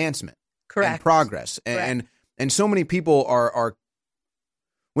advancement and progress. Correct. And so many people are,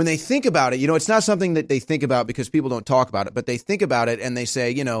 when they think about it, it's not something that they think about because people don't talk about it, but they think about it and they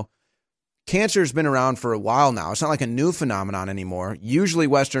say, cancer's been around for a while now. It's not like a new phenomenon anymore. Usually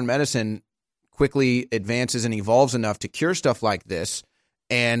Western medicine quickly advances and evolves enough to cure stuff like this,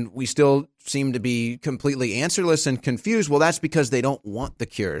 and we still seem to be completely answerless and confused. Well, that's because they don't want the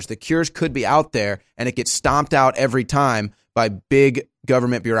cures. The cures could be out there, and it gets stomped out every time by big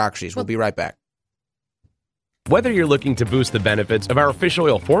government bureaucracies. We'll be right back. Whether you're looking to boost the benefits of our fish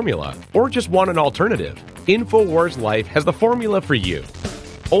oil formula or just want an alternative, InfoWars Life has the formula for you.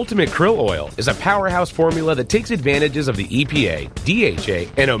 Ultimate Krill Oil is a powerhouse formula that takes advantages of the EPA,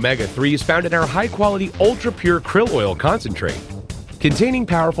 DHA, and omega-3s found in our high-quality, ultra-pure krill oil concentrate. Containing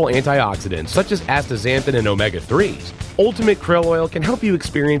powerful antioxidants such as astaxanthin and omega-3s, Ultimate Krill Oil can help you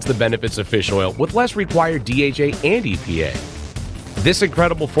experience the benefits of fish oil with less required DHA and EPA. This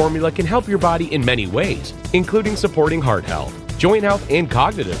incredible formula can help your body in many ways, including supporting heart health, joint health, and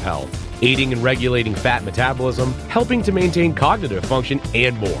cognitive health, aiding and regulating fat metabolism, helping to maintain cognitive function,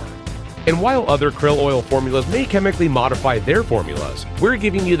 and more. And while other krill oil formulas may chemically modify their formulas, we're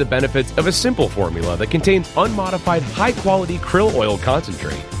giving you the benefits of a simple formula that contains unmodified, high-quality krill oil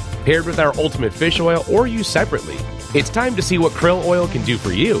concentrate, paired with our Ultimate Fish Oil or used separately. It's time to see what krill oil can do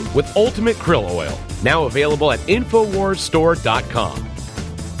for you with Ultimate Krill Oil, now available at InfoWarsStore.com.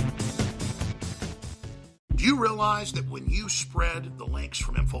 Do you realize that when you spread the links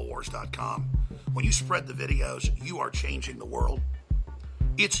from Infowars.com, when you spread the videos, you are changing the world?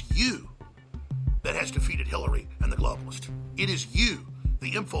 It's you that has defeated Hillary and the globalists. It is you,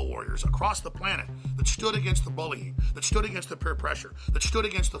 the info warriors across the planet, that stood against the bullying, that stood against the peer pressure, that stood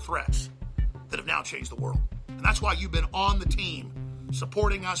against the threats, that have now changed the world. And that's why you've been on the team,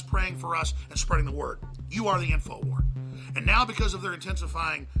 supporting us, praying for us, and spreading the word. You are the info war. And now, because of their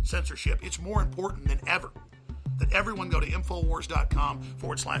intensifying censorship, it's more important than ever that everyone go to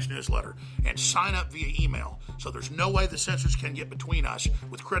Infowars.com/newsletter and sign up via email. So there's no way the censors can get between us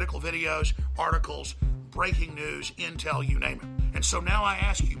with critical videos, articles, breaking news, intel, you name it. And so now I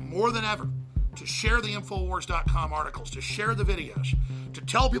ask you more than ever to share the Infowars.com articles, to share the videos, to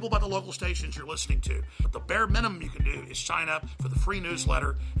tell people about the local stations you're listening to. But the bare minimum you can do is sign up for the free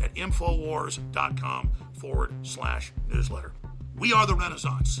newsletter at Infowars.com/newsletter. We are the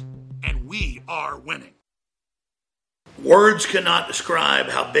Renaissance, and we are winning. Words cannot describe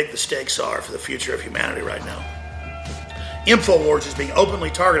how big the stakes are for the future of humanity right now. Infowars is being openly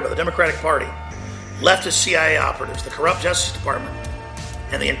targeted by the Democratic Party, leftist CIA operatives, the corrupt Justice Department,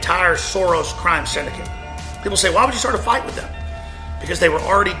 and the entire Soros crime syndicate. People say, why would you start a fight with them? Because they were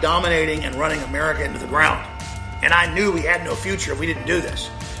already dominating and running America into the ground. And I knew we had no future if we didn't do this.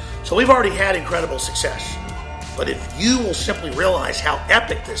 So we've already had incredible success. But if you will simply realize how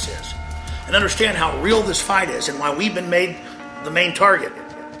epic this is, and understand how real this fight is and why we've been made the main target,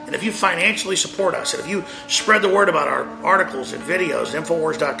 and if you financially support us, and if you spread the word about our articles and videos at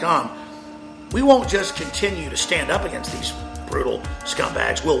Infowars.com, we won't just continue to stand up against these brutal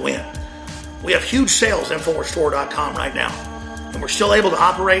scumbags, we'll win. We have huge sales at InfoWarsStore.com right now, and we're still able to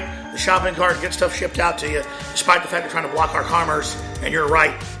operate the shopping cart and get stuff shipped out to you, despite the fact they're trying to block our commerce and your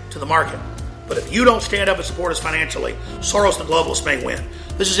right to the market. But if you don't stand up and support us financially, Soros and the globalists may win.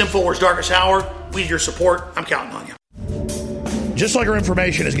 This is Infowars Darkest Hour. We need your support. I'm counting on you. Just like our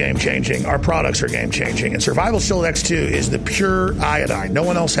information is game-changing, our products are game-changing. And Survival Shield X2 is the pure iodine. No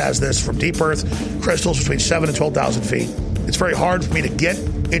one else has this from deep earth crystals between 7,000 and 12,000 feet. It's very hard for me to get.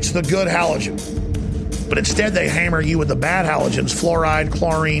 It's the good halogen. But instead, they hammer you with the bad halogens, fluoride,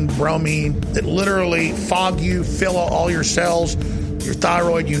 chlorine, bromine, that literally fog you, fill all your cells, your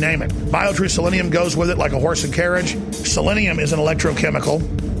thyroid, you name it. BioTrue Selenium goes with it like a horse and carriage. Selenium is an electrochemical.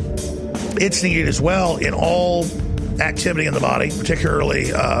 It's needed as well in all activity in the body,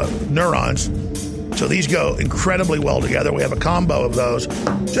 particularly neurons. So these go incredibly well together. We have a combo of those.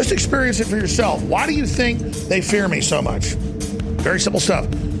 Just experience it for yourself. Why do you think they fear me so much? Very simple stuff.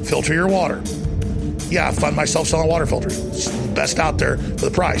 Filter your water. Yeah, I find myself selling water filters. It's the best out there for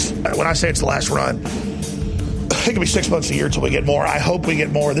the price. When I say it's the last run, it could be 6 months a year until we get more. I hope we get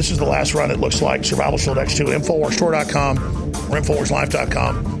more. This is the last run, it looks like. Survival Shield X2, InfoWarsStore.com or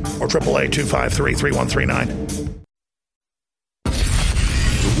InfoWarsLife.com or 888-253-3139.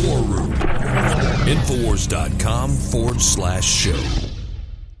 The War Room. Infowars.com/show.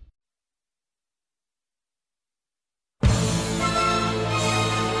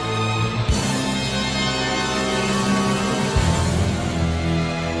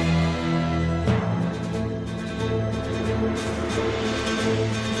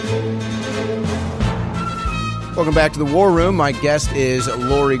 Welcome back to the War Room. My guest is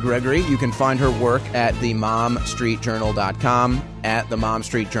Lori Gregory. You can find her work at themomstreetjournal.com, at the Mom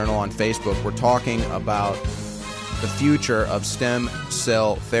Street Journal on Facebook. We're talking about the future of stem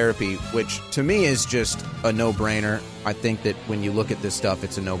cell therapy, which to me is just a no-brainer. I think that when you look at this stuff,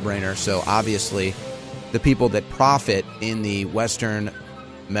 it's a no-brainer. So obviously, the people that profit in the Western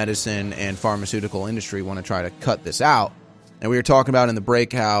medicine and pharmaceutical industry want to try to cut this out. And we were talking about in the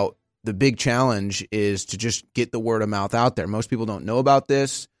break how the big challenge is to just get the word of mouth out there. Most people don't know about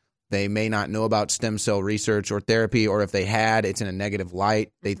this. They may not know about stem cell research or therapy, or if they had, it's in a negative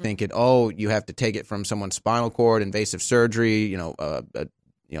light. They think you have to take it from someone's spinal cord, invasive surgery,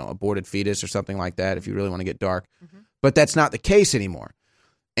 aborted fetus or something like that, if you really want to get dark. But that's not the case anymore.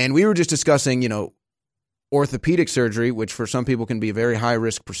 And we were just discussing, orthopedic surgery, which for some people can be a very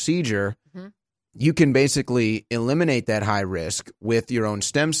high-risk procedure. You can basically eliminate that high risk with your own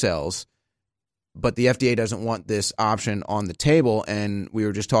stem cells, but the FDA doesn't want this option on the table. And we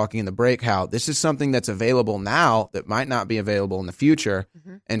were just talking in the break how this is something that's available now that might not be available in the future.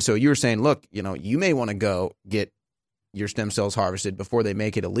 And so you were saying, look, you may want to go get your stem cells harvested before they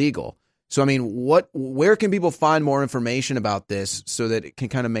make it illegal. So, I mean, where can people find more information about this so that it can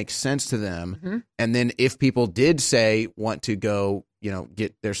kind of make sense to them? And then if people did say want to go,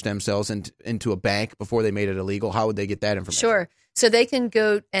 get their stem cells into a bank before they made it illegal, how would they get that information? Sure. So they can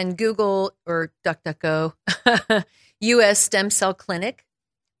go and Google or DuckDuckGo U.S. Stem Cell Clinic,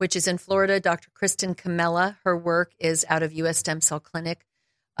 which is in Florida. Dr. Kristen Camella, her work is out of U.S. Stem Cell Clinic.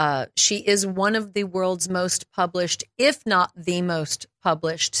 She is one of the world's most published, if not the most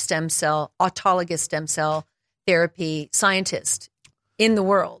published autologous stem cell therapy scientist in the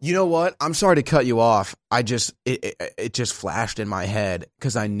world. You know what? I'm sorry to cut you off. It just flashed in my head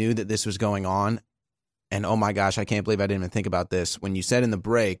because I knew that this was going on. And oh my gosh, I can't believe I didn't even think about this. When you said in the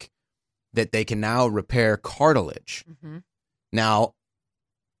break that they can now repair cartilage. Mm-hmm. Now,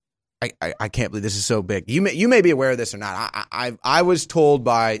 I can't believe this is so big. You may be aware of this or not. I was told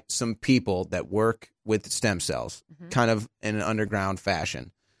by some people that work with stem cells, kind of in an underground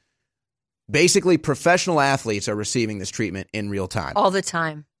fashion. Basically, professional athletes are receiving this treatment in real time. All the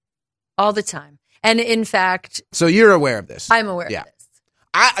time. All the time. And in fact... So you're aware of this? I'm aware of this.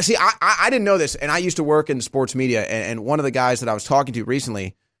 I didn't know this, and I used to work in sports media, and one of the guys that I was talking to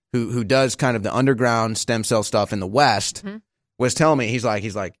recently who does kind of the underground stem cell stuff in the West was telling me, he's like,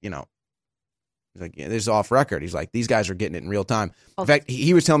 yeah, this is off record. He's like, these guys are getting it in real time. In fact,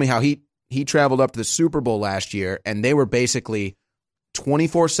 he was telling me how he traveled up to the Super Bowl last year, and they were basically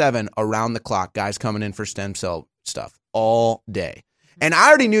 24/7 around the clock, guys coming in for stem cell stuff all day. And I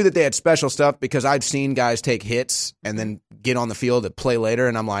already knew that they had special stuff because I'd seen guys take hits and then get on the field and play later,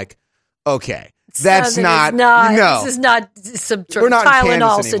 and I'm like, okay. That's not, no. This is not some We're not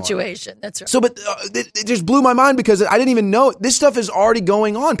Tylenol situation. That's right. So, but it just blew my mind because I didn't even know this stuff is already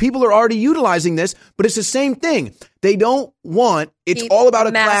going on. People are already utilizing this, but it's the same thing. They don't want, it's all about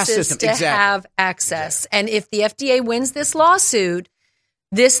a class system. To have access. And if the FDA wins this lawsuit,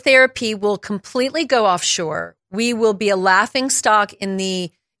 this therapy will completely go offshore. We will be a laughing stock in the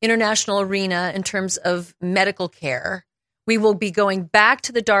international arena in terms of medical care. We will be going back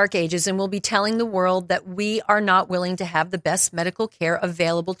to the dark ages, and we'll be telling the world that we are not willing to have the best medical care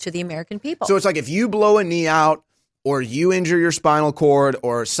available to the American people. So it's like if you blow a knee out or you injure your spinal cord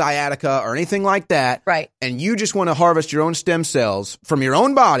or sciatica or anything like that, right, and you just want to harvest your own stem cells from your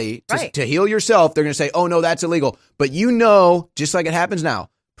own body to heal yourself, they're going to say, oh, no, that's illegal. But you know, just like it happens now,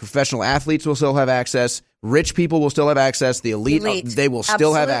 professional athletes will still have access. Rich people will still have access. The elite. They will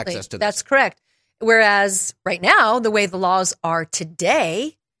still have access to this. That's correct. Whereas right now, the way the laws are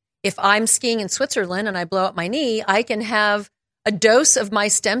today, if I'm skiing in Switzerland and I blow up my knee, I can have a dose of my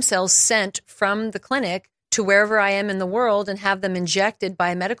stem cells sent from the clinic to wherever I am in the world and have them injected by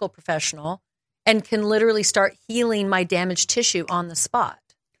a medical professional and can literally start healing my damaged tissue on the spot.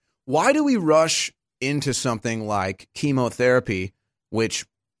 Why do we rush into something like chemotherapy, which,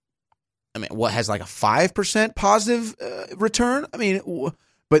 I mean, what has like a 5% positive return? I mean,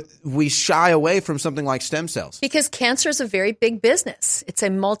 but we shy away from something like stem cells. Because cancer is a very big business. It's a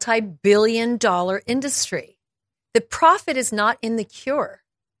multi-billion-dollar industry. The profit is not in the cure.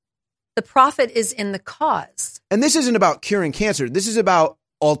 The profit is in the cause. And this isn't about curing cancer. This is about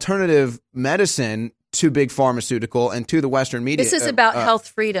alternative medicine to big pharmaceutical and to the Western media. This is about health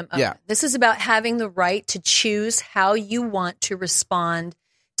freedom. Yeah. This is about having the right to choose how you want to respond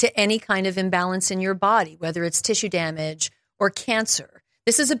to any kind of imbalance in your body, whether it's tissue damage or cancer.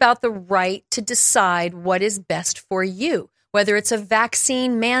 This is about the right to decide what is best for you, whether it's a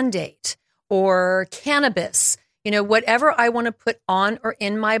vaccine mandate or cannabis. You know, whatever I want to put on or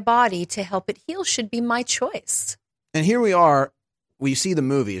in my body to help it heal should be my choice. And here we are. We see the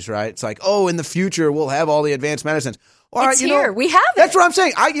movies, right? It's like, oh, in the future, we'll have all the advanced medicines. All it's here. We have it. That's what I'm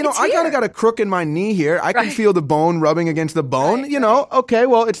saying. I kind of got a crook in my knee here. I can feel the bone rubbing against the bone. Okay,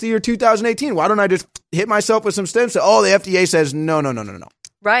 well, it's the year 2018. Why don't I just hit myself with some stem cells? Oh, the FDA says no.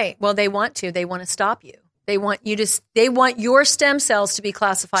 Right. Well, they want to. They want to stop you. They want you to. They want your stem cells to be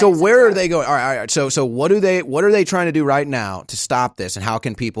classified. So where are they going? All right. So what are they trying to do right now to stop this? And how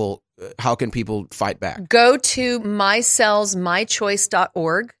can people fight back? Go to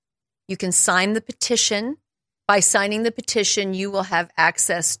mycellsmychoice.org. You can sign the petition. By signing the petition, you will have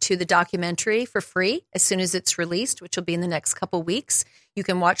access to the documentary for free as soon as it's released, which will be in the next couple weeks. You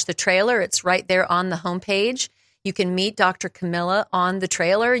can watch the trailer. It's right there on the homepage. You can meet Dr. Camilla on the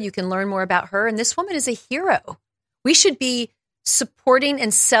trailer. You can learn more about her. And this woman is a hero. We should be supporting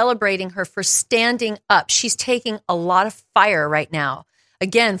and celebrating her for standing up. She's taking a lot of fire right now.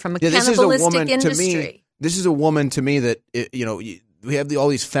 Again, from a cannibalistic industry. This is a woman to me that, we have all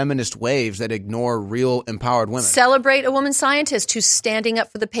these feminist waves that ignore real empowered women. Celebrate a woman scientist who's standing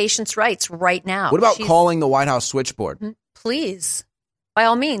up for the patient's rights right now. What about calling the White House switchboard? Please. By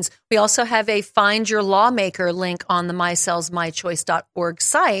all means. We also have a Find Your Lawmaker link on the mycellsmychoice.org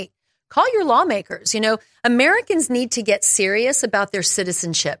site. Call your lawmakers. Americans need to get serious about their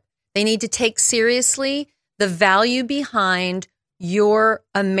citizenship. They need to take seriously the value behind your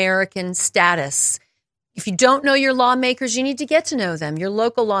American status. If you don't know your lawmakers, you need to get to know them, your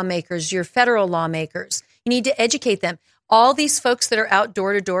local lawmakers, your federal lawmakers. You need to educate them. All these folks that are out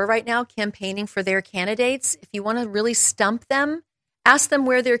door to door right now campaigning for their candidates, if you want to really stump them, ask them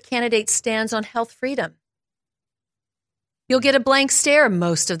where their candidate stands on health freedom. You'll get a blank stare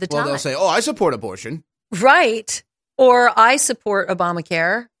most of the time. Well, they'll say, oh, I support abortion. Right. Or I support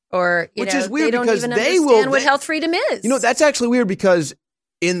Obamacare. Or, Which is weird they don't because even understand what health freedom is. That's actually weird because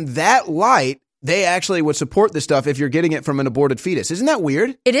in that light, they actually would support this stuff if you're getting it from an aborted fetus. Isn't that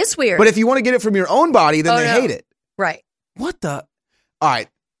weird? It is weird. But if you want to get it from your own body, then they hate it. Right. What the? All right.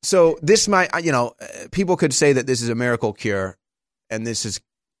 So this might, people could say that this is a miracle cure, and this is,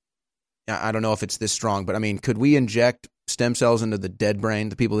 I don't know if it's this strong, but I mean, could we inject stem cells into the dead brain,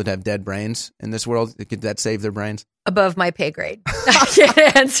 the people that have dead brains in this world? Could that save their brains? Above my pay grade. I can't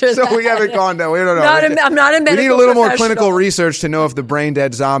answer So that. we haven't gone down. We don't know. I'm not a medical We need a little more professional. clinical research to know if the brain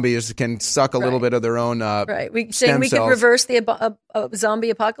dead zombies can suck a little bit of their own Right. We stem saying we cells. could reverse the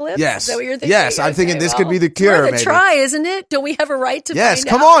zombie apocalypse? Yes. Is that what you're thinking? Yes, I'm thinking this could be the it's cure, worth a maybe. try, isn't it? Don't we have a right to Yes, find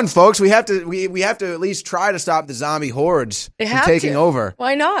come out? on, folks. We have to at least try to stop the zombie hordes We from have taking to. over.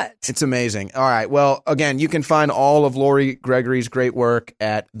 Why not? It's amazing. All right. Well, again, you can find all of Lori Gregory's great work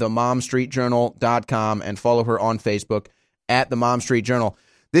at themomstreetjournal.com and follow her on Facebook at the Mom Street Journal.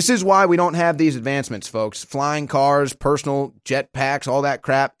 This is why we don't have these advancements, folks. Flying cars, personal jet packs, all that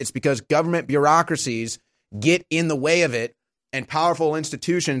crap. It's because government bureaucracies get in the way of it, and powerful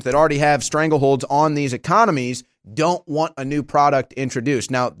institutions that already have strangleholds on these economies don't want a new product introduced.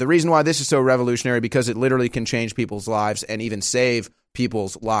 Now, the reason why this is so revolutionary, because it literally can change people's lives and even save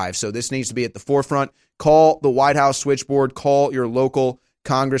people's lives. So this needs to be at the forefront. Call the White House switchboard. Call your local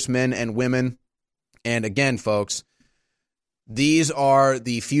congressmen and women. And again, folks, these are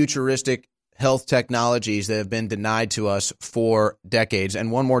the futuristic health technologies that have been denied to us for decades.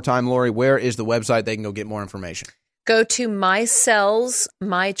 And one more time, Lori, where is the website they can go get more information? Go to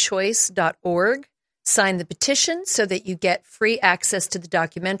mycellsmychoice.org. Sign the petition so that you get free access to the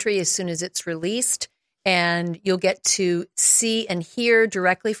documentary as soon as it's released. And you'll get to see and hear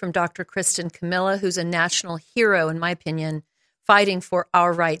directly from Dr. Kristen Camilla, who's a national hero, in my opinion, fighting for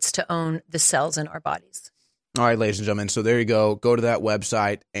our rights to own the cells in our bodies. All right, ladies and gentlemen. So there you go. Go to that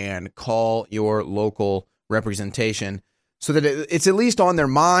website and call your local representation so that it's at least on their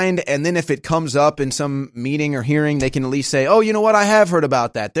mind. And then if it comes up in some meeting or hearing, they can at least say, oh, you know what? I have heard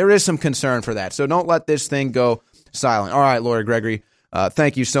about that. There is some concern for that. So don't let this thing go silent. All right, Lori Gregory,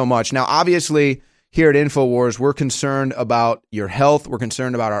 thank you so much. Now, obviously, here at InfoWars, we're concerned about your health. We're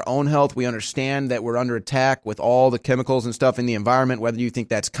concerned about our own health. We understand that we're under attack with all the chemicals and stuff in the environment, whether you think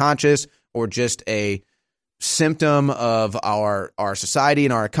that's conscious or just a symptom of our society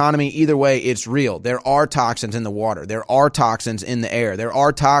and our economy. Either way, it's real. There are toxins in the water. There are toxins in the air. There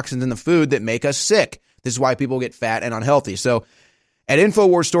are toxins in the food that make us sick. This is why people get fat and unhealthy. So at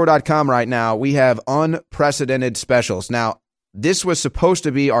InfoWarsStore.com right now, we have unprecedented specials. Now, this was supposed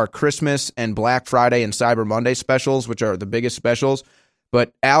to be our Christmas and Black Friday and Cyber Monday specials, which are the biggest specials.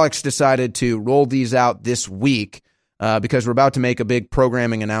 But Alex decided to roll these out this week because we're about to make a big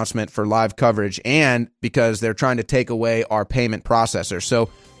programming announcement for live coverage and because they're trying to take away our payment processor.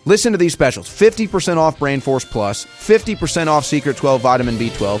 So listen to these specials. 50% off Brain Force Plus, 50% off Secret 12 Vitamin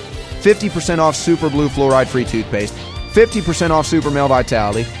B12, 50% off Super Blue Fluoride-Free Toothpaste, 50% off Super Male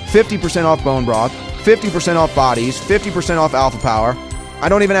Vitality, 50% off Bone Broth, 50% off Bodies, 50% off Alpha Power. I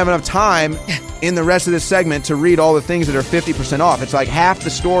don't even have enough time in the rest of this segment to read all the things that are 50% off. It's like half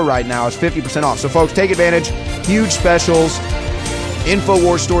the store right now is 50% off. So, folks, take advantage. Huge specials.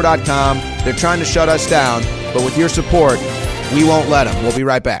 InfoWarsStore.com. They're trying to shut us down, but with your support, we won't let them. We'll be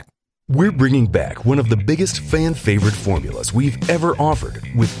right back. We're bringing back one of the biggest fan favorite formulas we've ever offered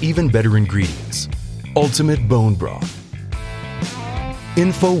with even better ingredients. Ultimate Bone Broth.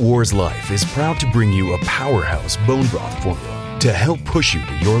 InfoWars Life is proud to bring you a powerhouse bone broth formula to help push you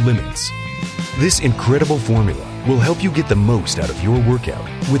to your limits. This incredible formula will help you get the most out of your workout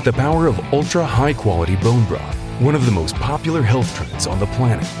with the power of ultra high quality bone broth, one of the most popular health trends on the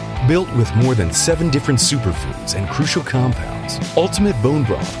planet. Built with more than 7 different superfoods and crucial compounds, Ultimate Bone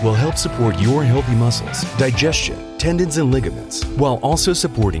Broth will help support your healthy muscles, digestion, tendons, and ligaments, while also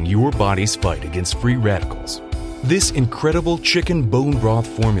supporting your body's fight against free radicals. This incredible chicken bone broth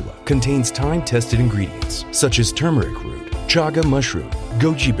formula contains time-tested ingredients such as turmeric root, chaga mushroom,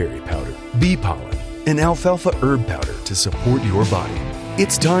 goji berry powder, bee pollen, and alfalfa herb powder to support your body.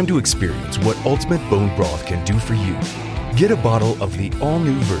 It's time to experience what Ultimate Bone Broth can do for you. Get a bottle of the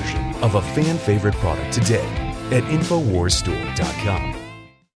all-new version of a fan-favorite product today at InfoWarsStore.com.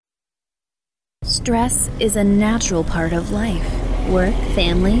 Stress is a natural part of life. Work,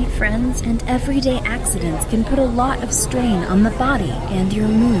 family, friends, and everyday accidents can put a lot of strain on the body and your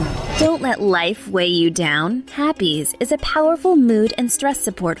mood. Don't let life weigh you down. Happies is a powerful mood and stress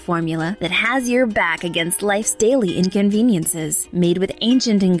support formula that has your back against life's daily inconveniences. Made with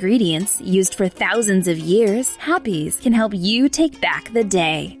ancient ingredients used for thousands of years, Happies can help you take back the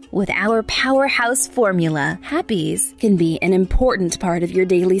day. With our powerhouse formula, Happies can be an important part of your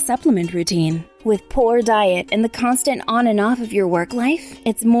daily supplement routine. With poor diet and the constant on and off of your work life,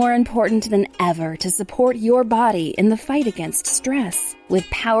 it's more important than ever to support your body in the fight against stress. With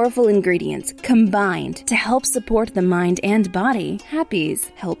powerful ingredients combined to help support the mind and body, Happy's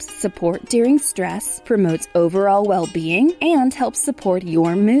helps support during stress, promotes overall well-being, and helps support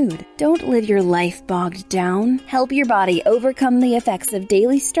your mood. Don't live your life bogged down. Help your body overcome the effects of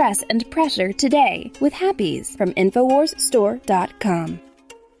daily stress and pressure today with Happy's from InfoWarsStore.com.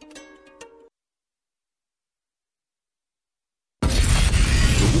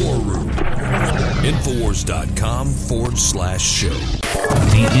 War Room. Infowars.com/show.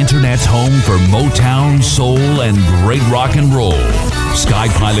 The internet's home for Motown, soul, and great rock and roll.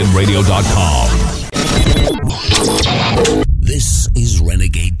 SkyPilotRadio.com. This is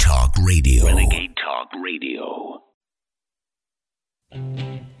Renegade Talk Radio. Renegade Talk Radio.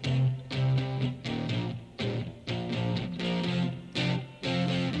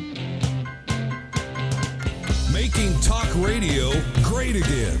 Making talk radio great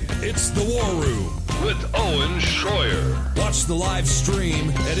again. It's the War Room with Owen Schroyer. Watch the live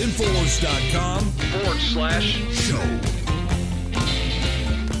stream at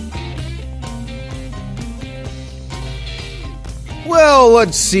Infowars.com/show. Well,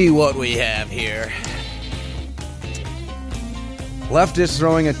 let's see what we have here. Leftists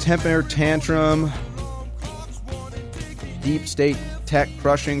throwing a temper tantrum. Deep state tech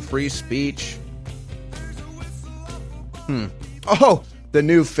crushing free speech. Oh, the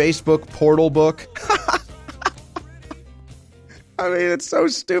new Facebook portal book. I mean, it's so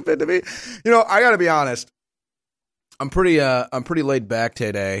stupid to me. You know, I got to be honest. I'm pretty laid back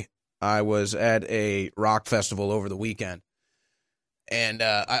today. I was at a rock festival over the weekend, and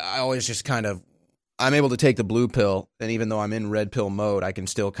I always just kind of, I'm able to take the blue pill, and even though I'm in red pill mode, I can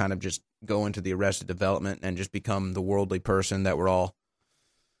still kind of just go into the Arrested Development and just become the worldly person that we're all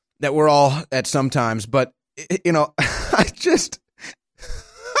at sometimes. But you know, I just,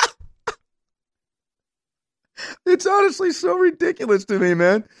 it's honestly so ridiculous to me,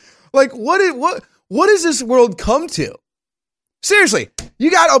 man. Like, what does this world come to? Seriously, you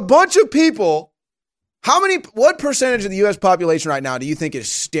got a bunch of people. What percentage of the U.S. population right now do you think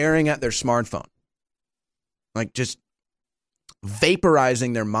is staring at their smartphone? Like, just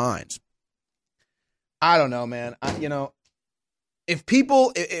vaporizing their minds. I don't know, man. If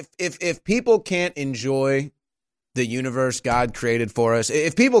people can't enjoy the universe God created for us,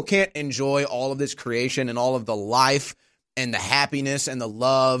 if people can't enjoy all of this creation and all of the life and the happiness and the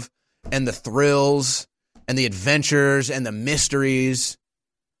love and the thrills and the adventures and the mysteries,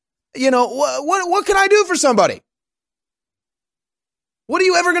 you know, what can I do for somebody? What are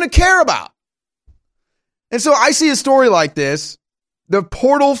you ever going to care about? And so I see a story like this, the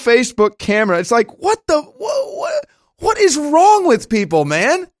Portal Facebook camera. It's like, what is wrong with people,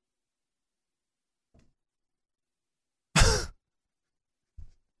 man?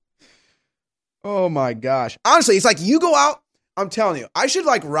 Oh my gosh. Honestly, it's like you go out, I'm telling you, I should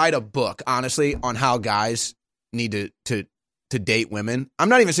like write a book, honestly, on how guys need to date women. I'm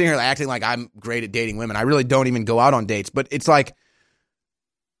not even sitting here acting like I'm great at dating women. I really don't even go out on dates, but it's like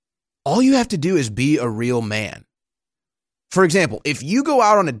all you have to do is be a real man. For example, if you go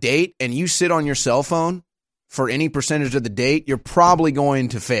out on a date and you sit on your cell phone for any percentage of the date, you're probably going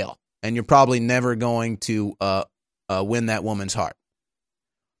to fail, and you're probably never going to win that woman's heart.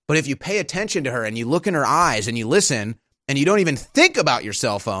 But if you pay attention to her and you look in her eyes and you listen and you don't even think about your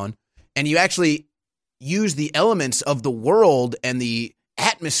cell phone and you actually use the elements of the world and the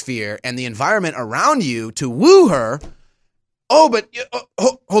atmosphere and the environment around you to woo her. Oh, but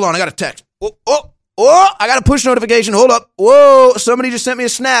hold on, I got a text. Oh, I got a push notification. Hold up. Whoa, somebody just sent me a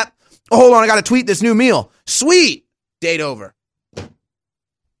snap. Oh, hold on, I got to tweet this new meal. Sweet. Date over.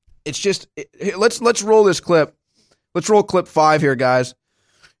 It's just, let's roll this clip. Let's roll clip 5 here, guys.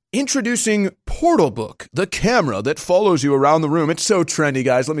 Introducing Portal Book, the camera that follows you around the room. It's so trendy,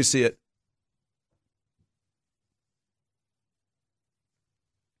 guys. Let me see it.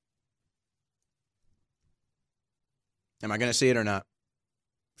 Am I going to see it or not?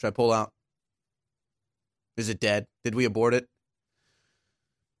 Should I pull out? Is it dead? Did we abort it?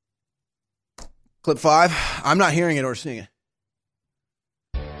 Clip 5. I'm not hearing it or seeing it.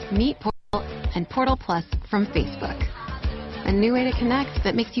 Meet Portal and Portal Plus from Facebook. A new way to connect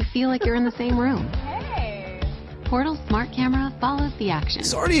that makes you feel like you're in the same room. Hey. Portal's smart camera follows the action.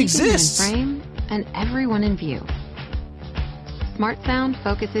 This already exists. In frame and everyone in view. Smart Sound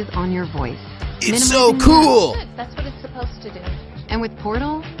focuses on your voice. It's so cool. That's what it's supposed to do. And with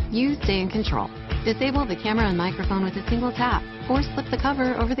Portal, you stay in control. Disable the camera and microphone with a single tap, or slip the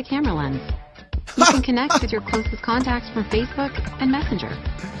cover over the camera lens. You can connect with your closest contacts from Facebook and Messenger,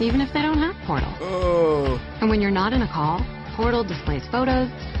 even if they don't have Portal. Oh. And when you're not in a call, Portal displays photos,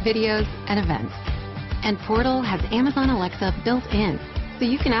 videos, and events. And Portal has Amazon Alexa built in, so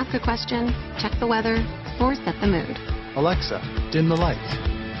you can ask a question, check the weather, or set the mood. Alexa, dim the lights.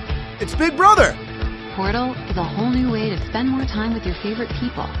 It's Big Brother. Portal is a whole new way to spend more time with your favorite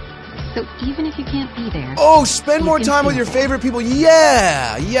people. So even if you can't be there... Oh, spend more time with your favorite people.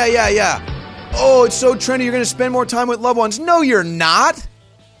 Yeah. Oh, it's so trendy. You're going to spend more time with loved ones. No, you're not.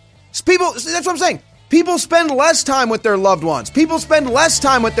 That's what I'm saying. People spend less time with their loved ones. People spend less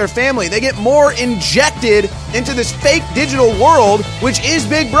time with their family. They get more injected into this fake digital world, which is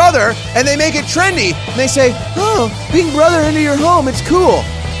Big Brother, and they make it trendy. And they say, oh, Big Brother into your home. It's cool.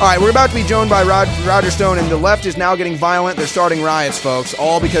 All right, we're about to be joined by Roger Stone, and the left is now getting violent. They're starting riots, folks,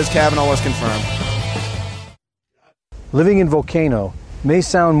 all because Kavanaugh was confirmed. Living in Volcano may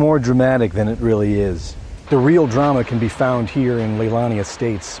sound more dramatic than it really is. The real drama can be found here in Leilani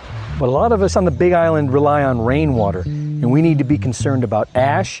Estates. But a lot of us on the Big Island rely on rainwater, and we need to be concerned about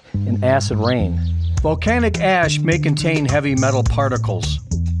ash and acid rain. Volcanic ash may contain heavy metal particles,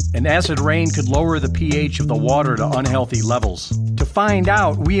 and acid rain could lower the pH of the water to unhealthy levels. To find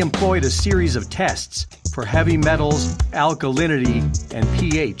out, we employed a series of tests for heavy metals, alkalinity, and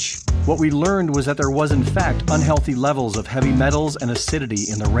pH. What we learned was that there was in fact unhealthy levels of heavy metals and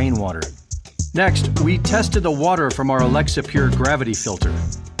acidity in the rainwater. Next, we tested the water from our Alexa Pure gravity filter.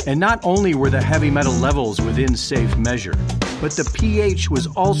 And not only were the heavy metal levels within safe measure, but the pH was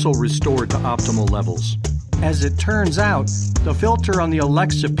also restored to optimal levels. As it turns out, the filter on the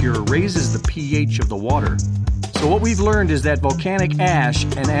Alexa Pure raises the pH of the water. So what we've learned is that volcanic ash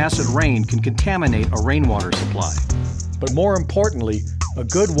and acid rain can contaminate a rainwater supply. But more importantly, a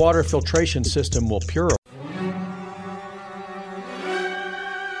good water filtration system will purify.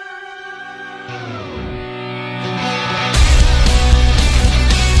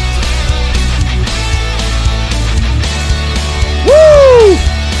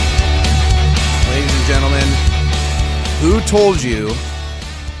 Who told you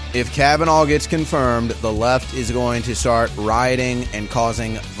if Kavanaugh gets confirmed, the left is going to start rioting and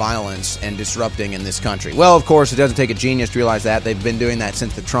causing violence and disrupting in this country? Well, of course, it doesn't take a genius to realize that. They've been doing that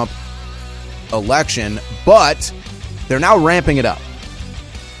since the Trump election, but they're now ramping it up.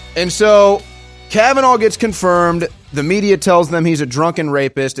 And so Kavanaugh gets confirmed. The media tells them he's a drunken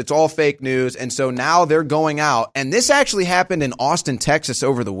rapist. It's all fake news. And so now they're going out. And this actually happened in Austin, Texas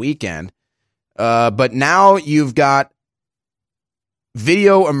over the weekend. But now you've got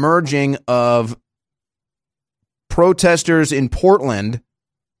video emerging of protesters in Portland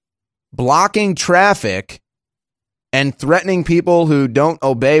blocking traffic and threatening people who don't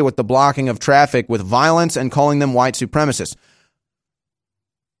obey with the blocking of traffic with violence and calling them white supremacists.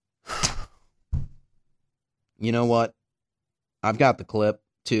 You know what? I've got the clip,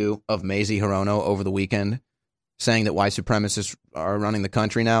 too, of Mazie Hirono over the weekend saying that white supremacists are running the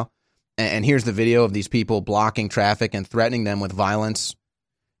country now. And here's the video of these people blocking traffic and threatening them with violence.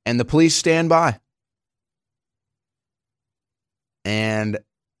 And the police stand by. And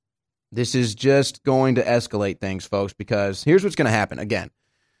this is just going to escalate things, folks, because here's what's going to happen. Again,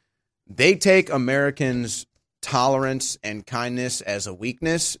 they take Americans' tolerance and kindness as a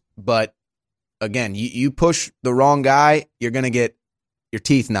weakness. But again, you push the wrong guy, you're going to get your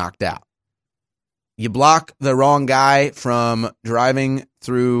teeth knocked out. You block the wrong guy from driving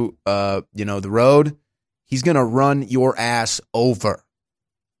through, the road, he's going to run your ass over.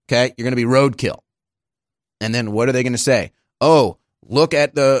 Okay? You're going to be roadkill. And then what are they going to say? Oh, look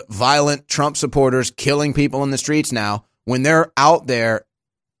at the violent Trump supporters killing people in the streets now when they're out there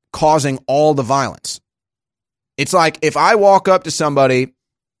causing all the violence. It's like if I walk up to somebody,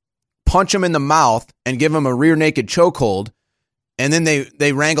 punch them in the mouth and give them a rear naked chokehold, and then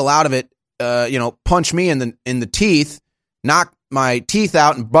they wrangle out of it, punch me in the teeth, knock my teeth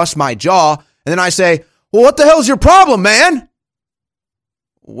out and bust my jaw. And then I say, well, what the hell's your problem, man?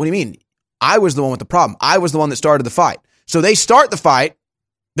 What do you mean? I was the one with the problem. I was the one that started the fight. So they start the fight.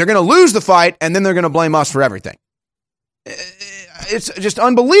 They're going to lose the fight. And then they're going to blame us for everything. It's just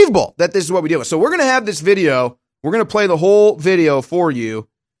unbelievable that this is what we deal with. So we're going to have this video. We're going to play the whole video for you.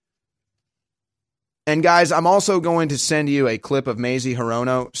 And guys, I'm also going to send you a clip of Mazie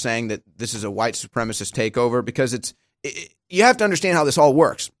Hirono saying that this is a white supremacist takeover, because you have to understand how this all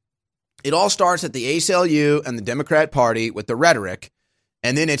works. It all starts at the ACLU and the Democrat Party with the rhetoric,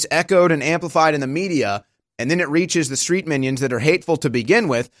 and then it's echoed and amplified in the media, and then it reaches the street minions that are hateful to begin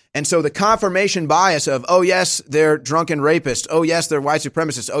with. And so the confirmation bias of, oh, yes, they're drunken rapists. Oh, yes, they're white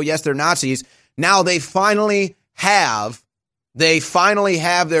supremacists. Oh, yes, they're Nazis. Now they finally have they finally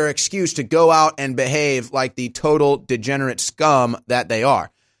have their excuse to go out and behave like the total degenerate scum that they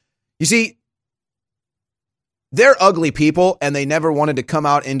are. You see, they're ugly people, and they never wanted to come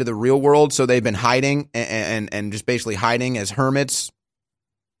out into the real world, so they've been hiding and just basically hiding as hermits.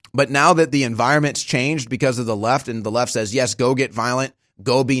 But now that the environment's changed because of the left, and the left says, yes, go get violent,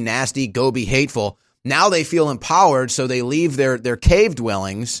 go be nasty, go be hateful, now they feel empowered, so they leave their cave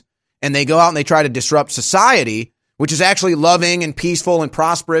dwellings, and they go out and they try to disrupt society, which is actually loving and peaceful and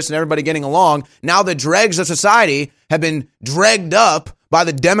prosperous and everybody getting along. Now the dregs of society have been dragged up by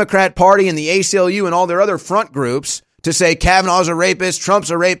the Democrat Party and the ACLU and all their other front groups to say Kavanaugh's a rapist, Trump's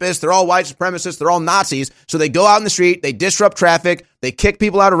a rapist, they're all white supremacists, they're all Nazis. So they go out in the street, they disrupt traffic, they kick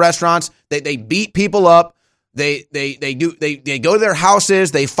people out of restaurants, they beat people up, they go to their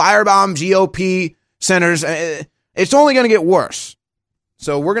houses, they firebomb GOP centers. It's only going to get worse.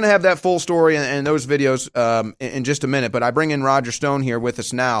 So we're going to have that full story and those videos in just a minute, but I bring in Roger Stone here with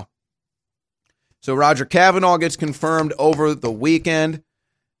us now. So Roger, Kavanaugh gets confirmed over the weekend,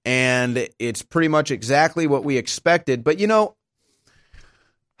 and it's pretty much exactly what we expected. But, you know,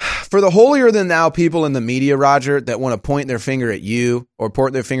 for the holier-than-thou people in the media, Roger, that want to point their finger at you or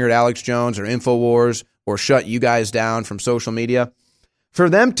point their finger at Alex Jones or InfoWars or shut you guys down from social media, for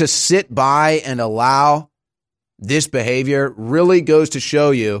them to sit by and allow this behavior really goes to show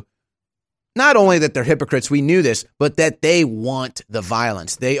you not only that they're hypocrites, we knew this, but that they want the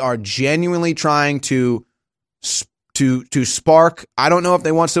violence. They are genuinely trying to spark, I don't know if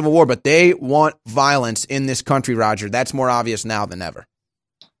they want civil war, but they want violence in this country, Roger. That's more obvious now than ever.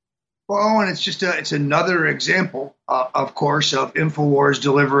 Well, and it's another example, of course, of InfoWars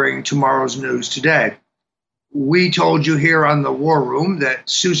delivering tomorrow's news today. We told you here on the War Room that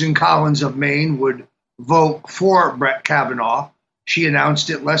Susan Collins of Maine would vote for Brett Kavanaugh. She announced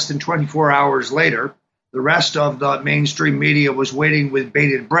it less than 24 hours later. The rest of the mainstream media was waiting with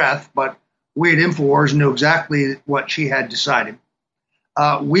bated breath, but we at InfoWars knew exactly what she had decided.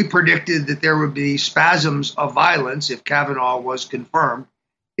 We predicted that there would be spasms of violence if Kavanaugh was confirmed.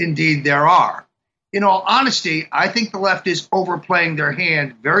 Indeed, there are. In all honesty, I think the left is overplaying their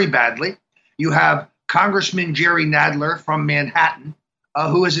hand very badly. You have Congressman Jerry Nadler from Manhattan,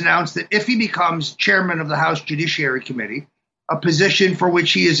 who has announced that if he becomes chairman of the House Judiciary Committee, a position for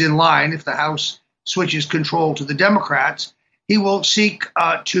which he is in line if the House switches control to the Democrats, he will seek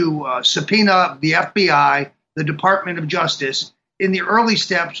to subpoena the FBI, the Department of Justice, in the early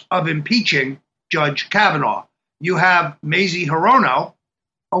steps of impeaching Judge Kavanaugh. You have Mazie Hirono,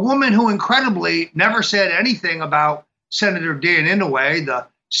 a woman who incredibly never said anything about Senator Dan Inouye, the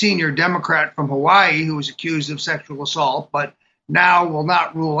senior Democrat from Hawaii who was accused of sexual assault, but now will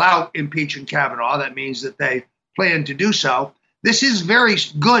not rule out impeaching Kavanaugh. That means that they plan to do so. This is very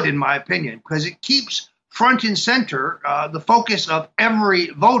good, in my opinion, because it keeps front and center the focus of every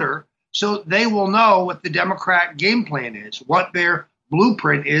voter, so they will know what the Democrat game plan is, what their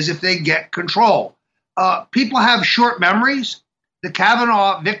blueprint is if they get control. People have short memories. The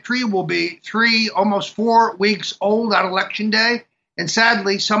Kavanaugh victory will be almost 4 weeks old on Election Day, and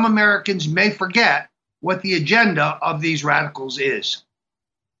sadly, some Americans may forget what the agenda of these radicals is.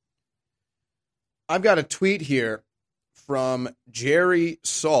 I've got a tweet here from Jerry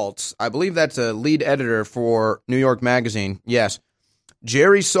Saltz. I believe that's a lead editor for New York Magazine. Yes.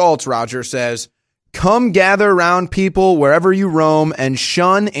 Jerry Saltz, Roger, says, "Come gather around people wherever you roam and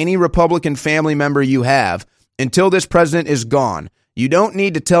shun any Republican family member you have until this president is gone. You don't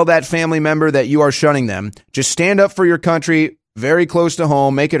need to tell that family member that you are shunning them. Just stand up for your country very close to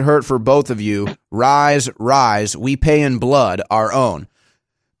home. Make it hurt for both of you. Rise, rise. We pay in blood our own."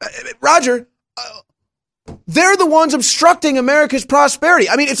 Roger, they're the ones obstructing America's prosperity.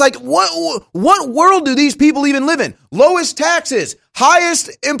 I mean, it's like, what world do these people even live in? Lowest taxes, highest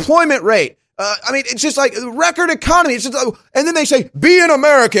employment rate. I mean, it's just like record economy. It's just, and then they say, be an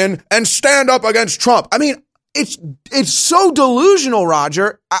American and stand up against Trump. I mean, it's so delusional,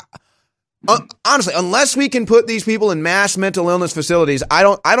 Roger. Honestly, unless we can put these people in mass mental illness facilities, I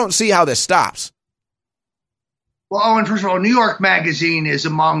don't see how this stops. Well, Owen, first of all, New York Magazine is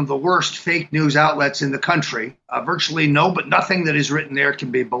among the worst fake news outlets in the country. Virtually nothing that is written there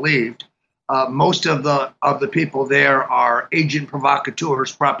can be believed. Most of the people there are agent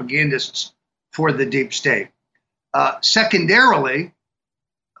provocateurs, propagandists for the deep state. Secondarily,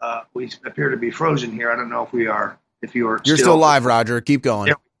 we appear to be frozen here. I don't know if we are. If you are, you're still live, Roger. Keep going.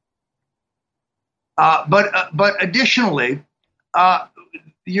 Yeah. But additionally,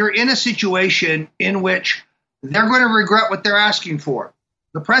 you're in a situation in which they're going to regret what they're asking for.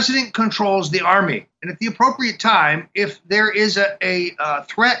 The president controls the army, and at the appropriate time, if there is a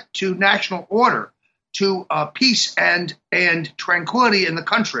threat to national order, to peace and tranquility in the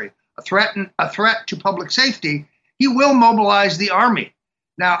country, a threat to public safety, he will mobilize the army.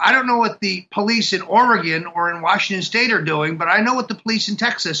 Now, I don't know what the police in Oregon or in Washington State are doing, but I know what the police in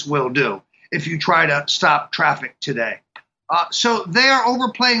Texas will do if you try to stop traffic today. So they are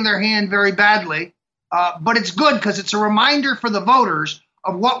overplaying their hand very badly, but it's good because it's a reminder for the voters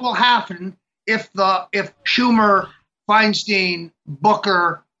of what will happen if Schumer, Feinstein,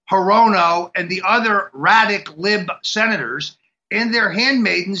 Booker, Hirono, and the other radical lib senators and their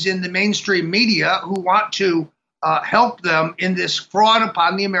handmaidens in the mainstream media who want to help them in this fraud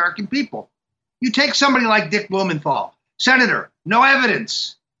upon the American people. You take somebody like Dick Blumenthal, senator, no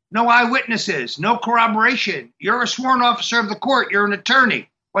evidence, no eyewitnesses, no corroboration. You're a sworn officer of the court. You're an attorney.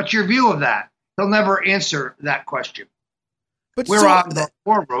 What's your view of that? He'll never answer that question. But we're on the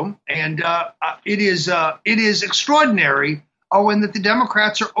war room, and it is extraordinary, Owen, that the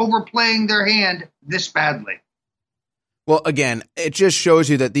Democrats are overplaying their hand this badly. Well, again, it just shows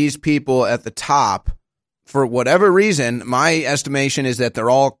you that these people at the top, for whatever reason, my estimation is that they're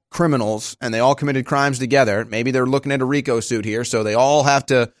all criminals and they all committed crimes together. Maybe they're looking at a RICO suit here, so they all have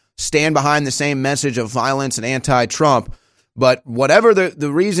to stand behind the same message of violence and anti-Trump. But whatever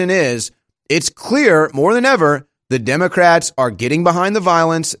the reason is, it's clear more than ever the Democrats are getting behind the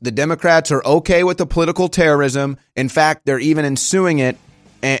violence. The Democrats are okay with the political terrorism. In fact, they're even ensuing it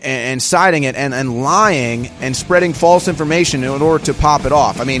and citing it and lying and spreading false information in order to pop it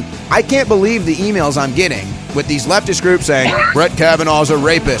off. I mean, I can't believe the emails I'm getting with these leftist groups saying Brett Kavanaugh's a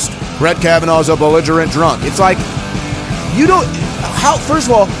rapist, Brett Kavanaugh's a belligerent drunk. It's like, you don't, how, first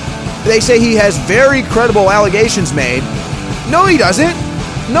of all, they say he has very credible allegations made. No, he doesn't.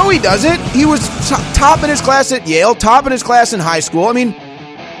 No, he doesn't. He was top in his class at Yale, top in his class in high school. I mean,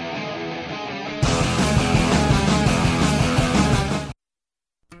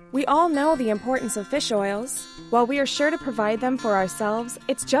 we all know the importance of fish oils. While we are sure to provide them for ourselves,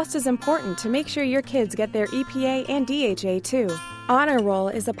 it's just as important to make sure your kids get their EPA and DHA too. Honor Roll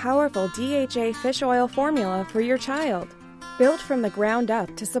is a powerful DHA fish oil formula for your child. Built from the ground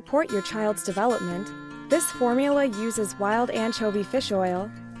up to support your child's development, this formula uses wild anchovy fish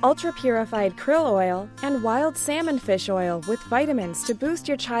oil, ultra-purified krill oil, and wild salmon fish oil with vitamins to boost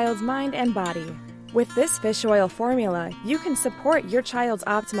your child's mind and body. With this fish oil formula, you can support your child's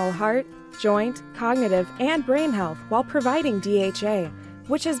optimal heart, joint, cognitive, and brain health while providing DHA,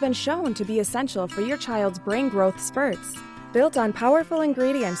 which has been shown to be essential for your child's brain growth spurts. Built on powerful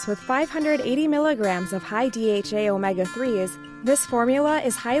ingredients with 580 milligrams of high DHA omega-3s, this formula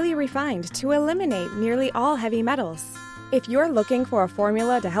is highly refined to eliminate nearly all heavy metals. If you're looking for a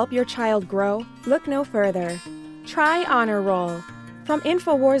formula to help your child grow, look no further. Try Honor Roll from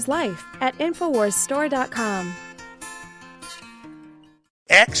InfoWars Life at InfoWarsStore.com.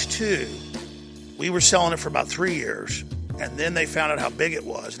 X2, we were selling it for about 3 years, and then they found out how big it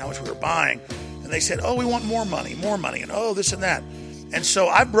was and how much we were buying, and they said, oh, we want more money, and oh, this and that. And so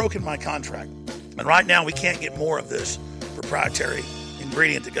I've broken my contract, and right now we can't get more of this proprietary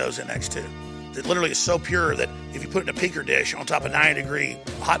ingredient that goes in X2. It literally is so pure that if you put it in a Pinker dish on top of a 90-degree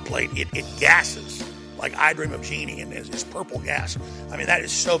hot plate, it gases like I Dream of Jeannie, and it's purple gas. I mean, that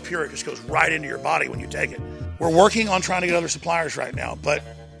is so pure, it just goes right into your body when you take it. We're working on trying to get other suppliers right now, but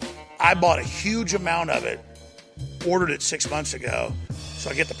I bought a huge amount of it, ordered it 6 months ago, so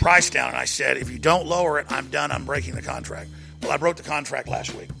I get the price down, and I said, if you don't lower it, I'm done, I'm breaking the contract. Well, I broke the contract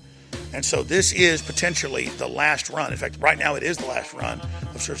last week. And so this is potentially the last run. In fact, right now it is the last run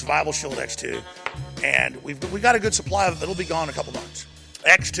of Survival Shield X2. And we've got a good supply of it. It'll be gone in a couple months.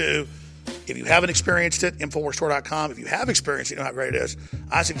 X2, if you haven't experienced it, InfoWarsStore.com. If you have experienced it, you know how great it is.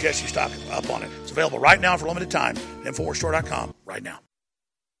 I suggest you stock up on it. It's available right now for a limited time at InfoWarsStore.com right now.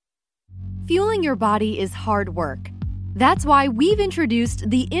 Fueling your body is hard work. That's why we've introduced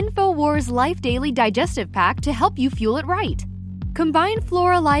the InfoWars Life Daily Digestive Pack to help you fuel it right. Combine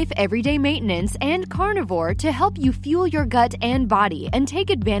Flora Life Everyday Maintenance and Carnivore to help you fuel your gut and body and take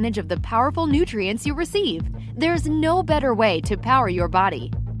advantage of the powerful nutrients you receive. There's no better way to power your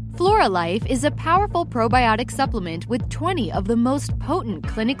body. Flora Life is a powerful probiotic supplement with 20 of the most potent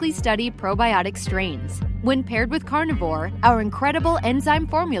clinically studied probiotic strains. When paired with Carnivore, our incredible enzyme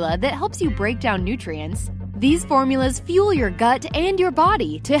formula that helps you break down nutrients, these formulas fuel your gut and your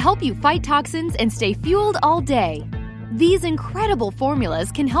body to help you fight toxins and stay fueled all day. These incredible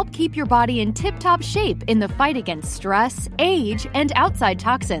formulas can help keep your body in tip-top shape in the fight against stress, age, and outside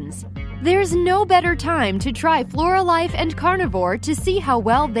toxins. There's no better time to try Flora Life and Carnivore to see how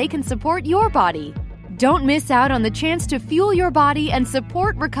well they can support your body. Don't miss out on the chance to fuel your body and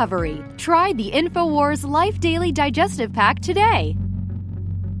support recovery. Try the InfoWars Life Daily Digestive Pack today.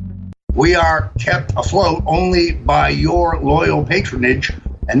 We are kept afloat only by your loyal patronage,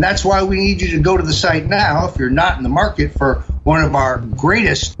 and that's why we need you to go to the site now. If you're not in the market for one of our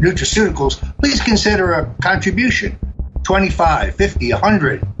greatest nutraceuticals, please consider a contribution. $25, $50,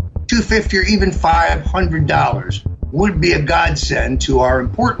 $100, $250, or even $500 would be a godsend to our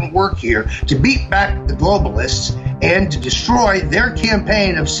important work here to beat back the globalists and to destroy their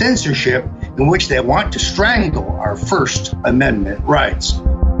campaign of censorship in which they want to strangle our First Amendment rights.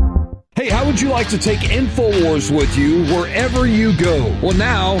 Hey, how would you like to take InfoWars with you wherever you go? Well,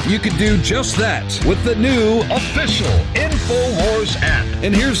 now you can do just that with the new official InfoWars app.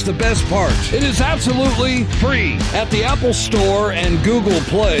 And here's the best part. It is absolutely free. At the Apple Store and Google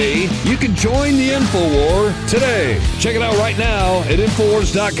Play, you can join the InfoWar today. Check it out right now at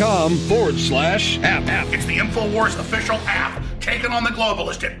InfoWars.com/app. It's the InfoWars official app. Taking on the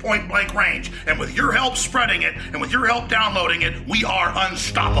globalist at point blank range. And with your help spreading it, and with your help downloading it, we are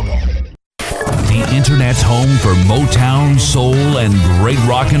unstoppable. The Internet's home for Motown, soul, and great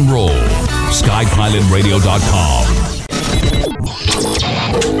rock and roll.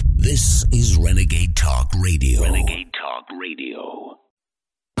 SkyPilotRadio.com. This is Renegade Talk Radio. Renegade Talk Radio.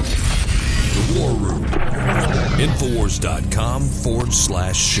 The War Room.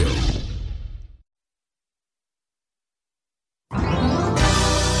 Infowars.com/show.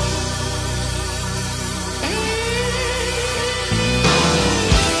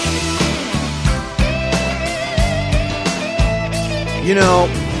 You know,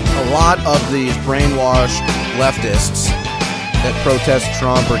 a lot of these brainwashed leftists that protest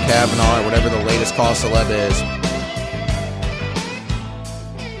Trump or Kavanaugh or whatever the latest call celeb is,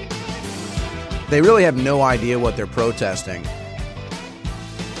 they really have no idea what they're protesting.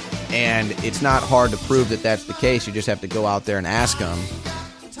 And it's not hard to prove that that's the case. You just have to go out there and ask them.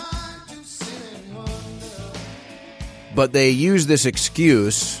 But they use this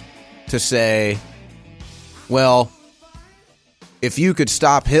excuse to say, well, if you could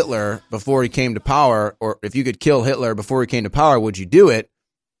stop Hitler before he came to power, or if you could kill Hitler before he came to power, would you do it?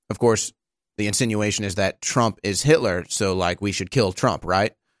 Of course, the insinuation is that Trump is Hitler, so like we should kill Trump,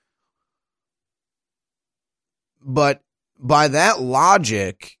 right? But by that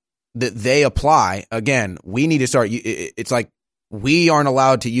logic that they apply, again, we need to start, it's like we aren't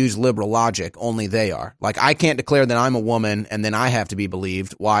allowed to use liberal logic, only they are. Like I can't declare that I'm a woman and then I have to be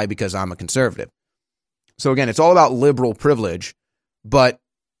believed. Why? Because I'm a conservative. So again, it's all about liberal privilege. But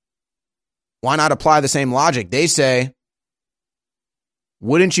why not apply the same logic? They say,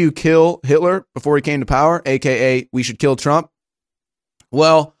 wouldn't you kill Hitler before he came to power? AKA, we should kill Trump.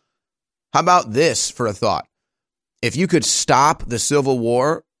 Well, how about this for a thought? If you could stop the Civil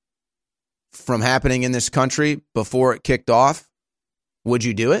War from happening in this country before it kicked off, would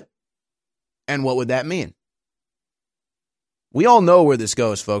you do it? And what would that mean? We all know where this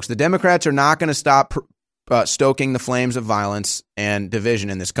goes, folks. The Democrats are not going to stop stoking the flames of violence and division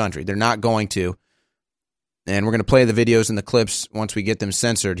in this country. They're not going to. And we're going to play the videos and the clips once we get them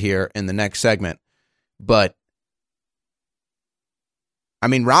censored here in the next segment. But, I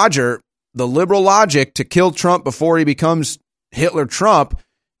mean, Roger, the liberal logic to kill Trump before he becomes Hitler Trump,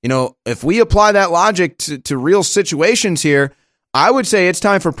 you know, if we apply that logic to real situations here, I would say it's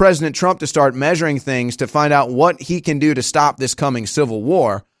time for President Trump to start measuring things to find out what he can do to stop this coming civil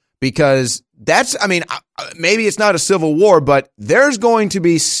war. Because that's, I mean, maybe it's not a civil war, but there's going to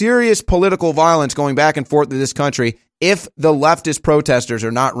be serious political violence going back and forth in this country if the leftist protesters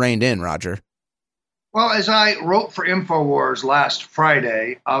are not reined in, Roger. Well, as I wrote for InfoWars last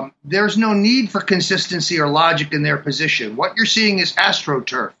Friday, there's no need for consistency or logic in their position. What you're seeing is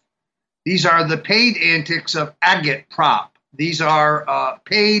AstroTurf. These are the paid antics of Agitprop. These are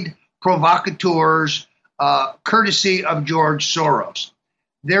paid provocateurs, courtesy of George Soros.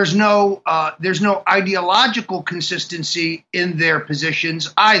 There's no ideological consistency in their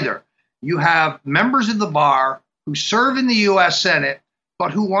positions either. You have members of the bar who serve in the U.S. Senate,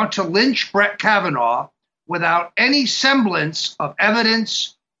 but who want to lynch Brett Kavanaugh without any semblance of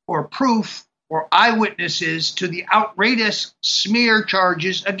evidence or proof or eyewitnesses to the outrageous smear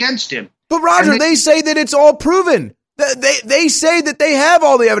charges against him. But Roger, they say that it's all proven. They say that they have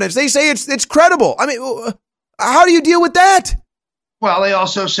all the evidence. They say it's credible. I mean, how do you deal with that? Well, they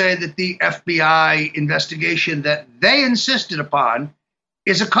also say that the FBI investigation that they insisted upon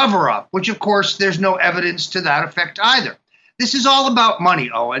is a cover-up, which, of course, there's no evidence to that effect either. This is all about money,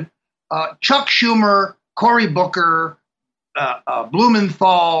 Owen. Chuck Schumer, Cory Booker,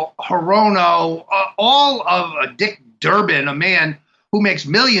 Blumenthal, Hirono, all of Dick Durbin, a man who makes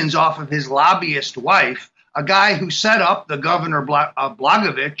millions off of his lobbyist wife, a guy who set up the Governor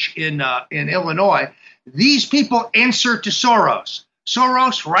Blagojevich in Illinois. These people answer to Soros.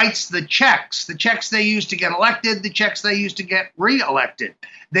 Soros writes the checks they use to get elected, the checks they use to get reelected.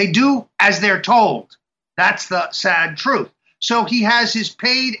 They do as they're told. That's the sad truth. So he has his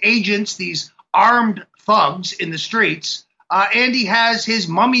paid agents, these armed thugs in the streets, and he has his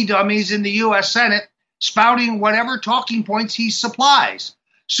mummy dummies in the U.S. Senate spouting whatever talking points he supplies.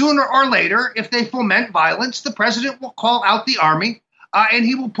 Sooner or later, if they foment violence, the president will call out the army and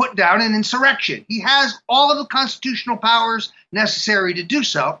he will put down an insurrection. He has all of the constitutional powers necessary to do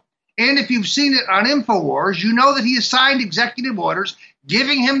so. And if you've seen it on InfoWars, you know that he has signed executive orders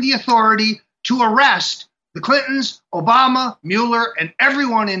giving him the authority to arrest the Clintons, Obama, Mueller, and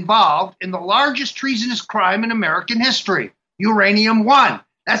everyone involved in the largest treasonous crime in American history, Uranium One.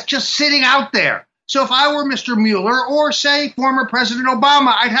 That's just sitting out there. So if I were Mr. Mueller or, say, former President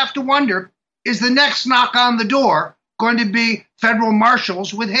Obama, I'd have to wonder, is the next knock on the door going to be federal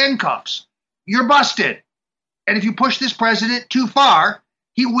marshals with handcuffs? You're busted. And if you push this president too far,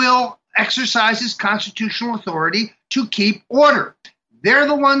 he will exercise his constitutional authority to keep order. They're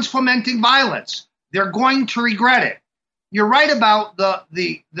the ones fomenting violence. They're going to regret it. You're right about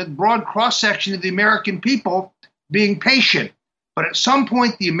the broad cross-section of the American people being patient. But at some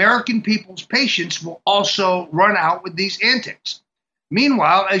point, the American people's patience will also run out with these antics.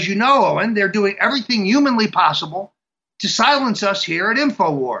 Meanwhile, as you know, Owen, they're doing everything humanly possible to silence us here at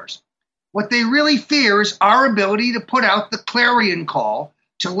InfoWars. What they really fear is our ability to put out the clarion call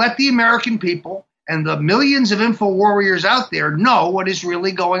to let the American people and the millions of info warriors out there know what is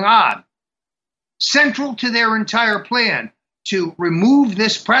really going on. Central to their entire plan to remove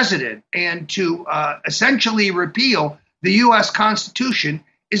this president and to essentially repeal the U.S. Constitution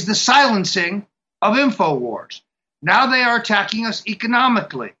is the silencing of InfoWars. Now they are attacking us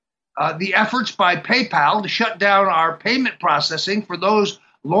economically. The efforts by PayPal to shut down our payment processing for those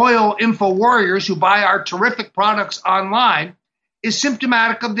loyal info warriors who buy our terrific products online is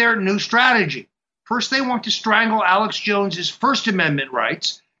symptomatic of their new strategy. First, they want to strangle Alex Jones's First Amendment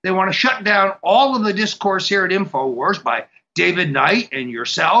rights. They want to shut down all of the discourse here at InfoWars by David Knight and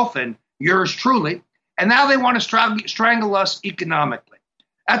yourself and yours truly. And now they want to strangle us economically.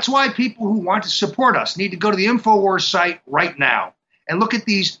 That's why people who want to support us need to go to the InfoWars site right now and look at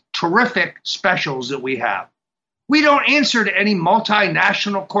these terrific specials that we have. We don't answer to any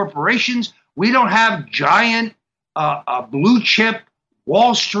multinational corporations. We don't have giant blue chip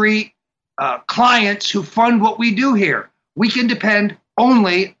Wall Street clients who fund what we do here. We can depend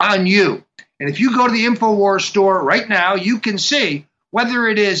only on you. And if you go to the InfoWars store right now, you can see whether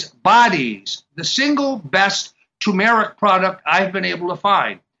it is Bodies, the single best turmeric product I've been able to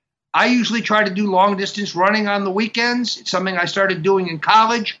find. I usually try to do long distance running on the weekends. It's something I started doing in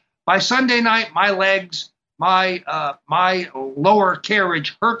college. By Sunday night, my legs, my lower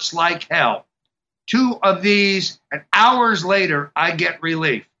carriage hurts like hell. 2 of these, and hours later, I get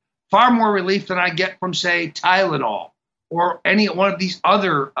relief. Far more relief than I get from, say, Tylenol or any one of these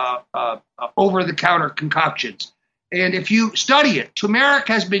other over-the-counter concoctions. And if you study it, turmeric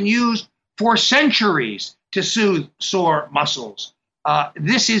has been used for centuries to soothe sore muscles.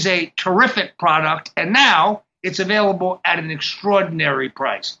 This is a terrific product, and now it's available at an extraordinary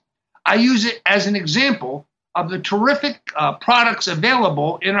price. I use it as an example of the terrific products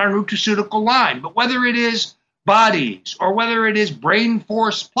available in our nutraceutical line. But whether it is Bodies or whether it is Brain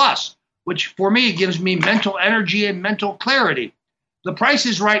Force Plus, which for me gives me mental energy and mental clarity, the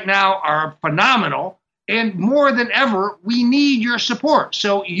prices right now are phenomenal. And more than ever, we need your support.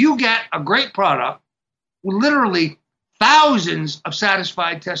 So you get a great product with literally thousands of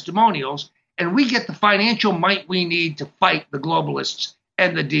satisfied testimonials, and we get the financial might we need to fight the globalists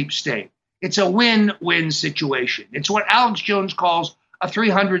and the deep state. It's a win-win situation. It's what Alex Jones calls a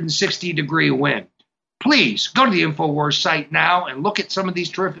 360-degree win. Please go to the InfoWars site now and look at some of these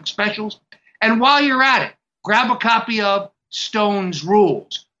terrific specials. And while you're at it, grab a copy of Stone's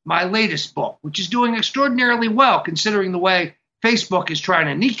Rules, my latest book, which is doing extraordinarily well considering the way Facebook is trying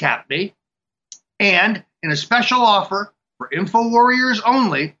to kneecap me. And in a special offer for InfoWarriors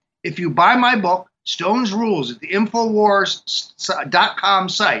only, if you buy my book, Stone's Rules, at the InfoWars.com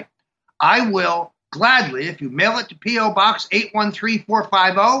site, I will gladly, if you mail it to P.O. Box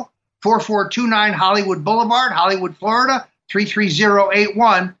 813450, 4429 Hollywood Boulevard, Hollywood, Florida,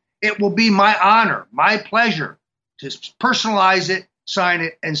 33081, it will be my honor, my pleasure to personalize it, sign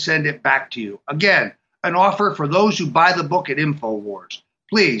it, and send it back to you. Again, an offer for those who buy the book at InfoWars.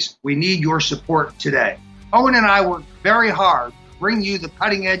 Please, we need your support today. Owen and I work very hard to bring you the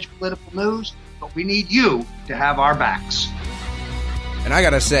cutting-edge political news, but we need you to have our backs. And I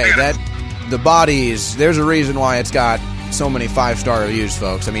got to say that the Bodies, there's a reason why it's got so many 5-star reviews,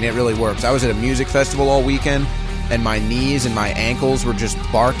 folks. I mean, it really works. I was at a music festival all weekend, and my knees and my ankles were just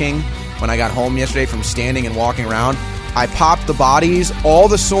barking when I got home yesterday from standing and walking around. I popped the Bodies. All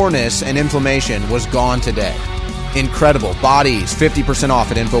the soreness and inflammation was gone today. Incredible. Bodies, 50%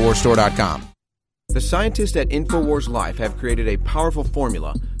 off at InfoWarsStore.com. The scientists at InfoWars Life have created a powerful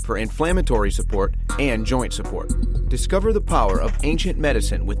formula for inflammatory support and joint support. Discover the power of ancient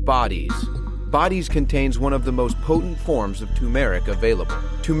medicine with Bodies. Bodies contains one of the most potent forms of turmeric available.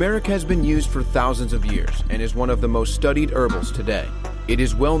 Turmeric has been used for thousands of years and is one of the most studied herbals today. It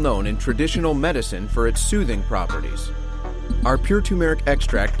is well known in traditional medicine for its soothing properties. Our pure turmeric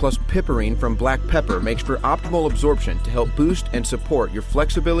extract plus piperine from black pepper makes for optimal absorption to help boost and support your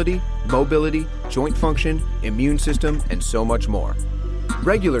flexibility, mobility, joint function, immune system, and so much more.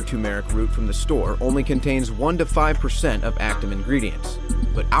 Regular turmeric root from the store only contains 1 to 5% of active ingredients,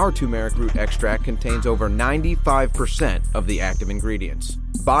 but our turmeric root extract contains over 95% of the active ingredients.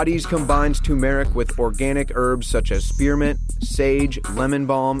 Bodies combines turmeric with organic herbs such as spearmint, sage, lemon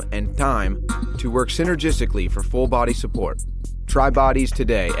balm, and thyme to work synergistically for full body support. Try Bodies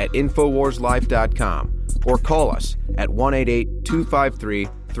today at InfoWarsLife.com or call us at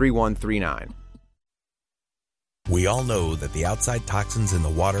 1-888-253-3139. We all know that the outside toxins in the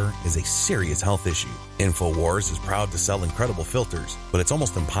water is a serious health issue. InfoWars is proud to sell incredible filters, but it's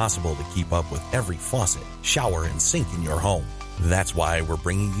almost impossible to keep up with every faucet, shower, and sink in your home. That's why we're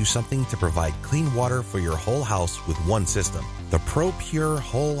bringing you something to provide clean water for your whole house with one system. The ProPure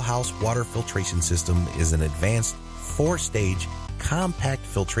Whole House Water Filtration System is an advanced 4-stage compact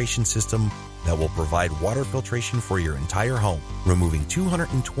filtration system that will provide water filtration for your entire home, removing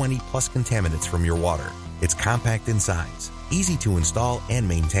 220 plus contaminants from your water. It's compact in size, easy to install and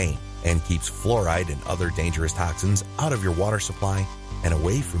maintain, and keeps fluoride and other dangerous toxins out of your water supply and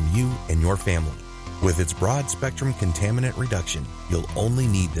away from you and your family. With its broad-spectrum contaminant reduction, you'll only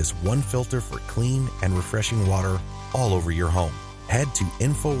need this one filter for clean and refreshing water all over your home. Head to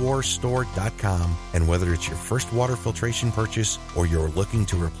InfoWarsStore.com, and whether it's your first water filtration purchase or you're looking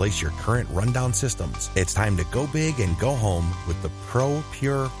to replace your current rundown systems, it's time to go big and go home with the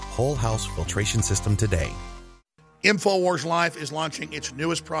ProPure Whole House Filtration System today. InfoWars Life is launching its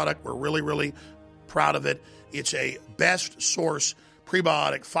newest product. We're really, really proud of it. It's a best source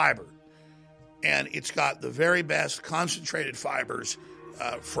prebiotic fiber, and it's got the very best concentrated fibers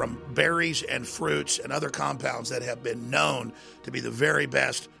from berries and fruits and other compounds that have been known to be the very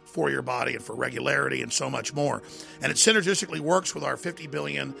best for your body and for regularity and so much more. And it synergistically works with our 50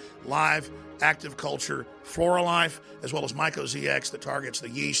 billion live active culture FloraLife, as well as MycoZX that targets the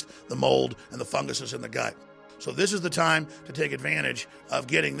yeast, the mold, and the funguses in the gut. So this is the time to take advantage of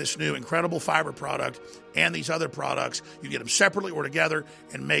getting this new incredible fiber product and these other products. You get them separately or together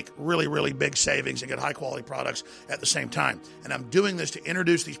and make really, really big savings and get high-quality products at the same time. And I'm doing this to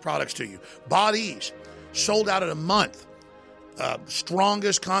introduce these products to you. Bodies, sold out in a month.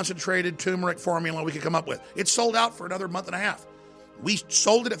 Strongest concentrated turmeric formula we could come up with. It's sold out for another month and a half. We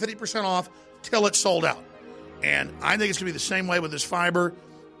sold it at 50% off till it's sold out. And I think it's going to be the same way with this fiber.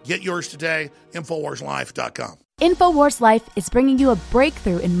 Get yours today, InfoWarsLife.com. InfoWars Life is bringing you a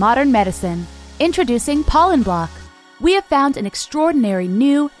breakthrough in modern medicine. Introducing Pollen Block. We have found an extraordinary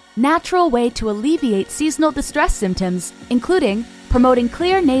new, natural way to alleviate seasonal distress symptoms, including promoting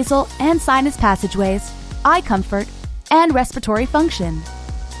clear nasal and sinus passageways, eye comfort, and respiratory function.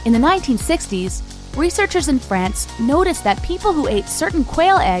 In the 1960s, researchers in France noticed that people who ate certain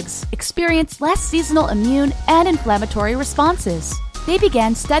quail eggs experienced less seasonal immune and inflammatory responses. They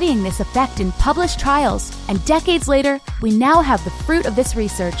began studying this effect in published trials, and decades later, we now have the fruit of this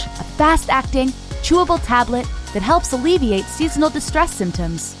research, a fast-acting, chewable tablet that helps alleviate seasonal distress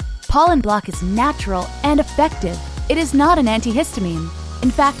symptoms. Pollen Block is natural and effective. It is not an antihistamine.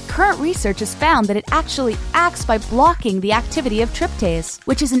 In fact, current research has found that it actually acts by blocking the activity of tryptase,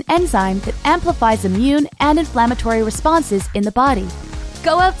 which is an enzyme that amplifies immune and inflammatory responses in the body.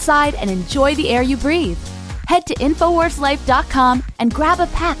 Go outside and enjoy the air you breathe. Head to InfoWarsLife.com and grab a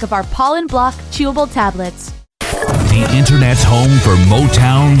pack of our Pollen Block chewable tablets. The Internet's home for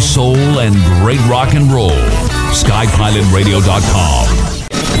Motown, soul, and great rock and roll.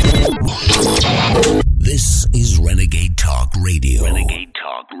 SkyPilotRadio.com. This is Renegade Talk Radio. Renegade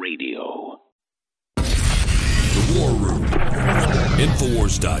Talk Radio. The War Room.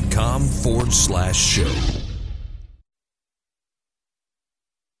 Infowars.com/show.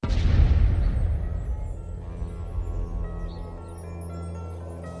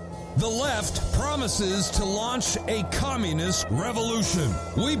 The left promises to launch a communist revolution.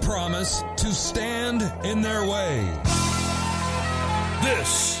 We promise to stand in their way.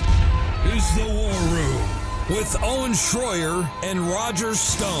 This is The War Room with Owen Schroyer and Roger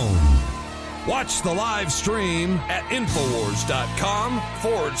Stone. Watch the live stream at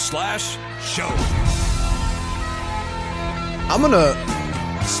Infowars.com/show. I'm going to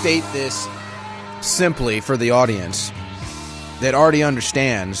state this simply for the audience that already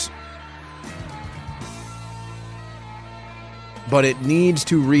understands, but it needs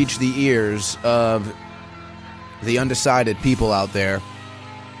to reach the ears of the undecided people out there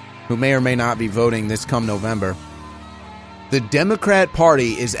who may or may not be voting this come November. The Democrat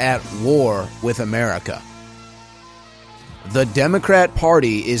Party is at war with America. The Democrat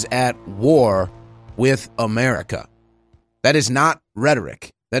Party is at war with America. That is not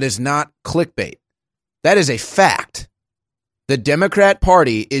rhetoric. That is not clickbait. That is a fact. The Democrat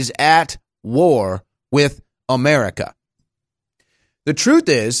Party is at war with America. The truth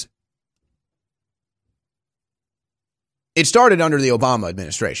is, it started under the Obama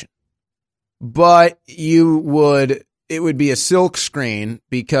administration, but it would be a silk screen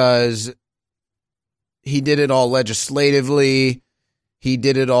because he did it all legislatively. He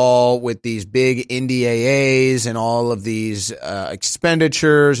did it all with these big NDAAs and all of these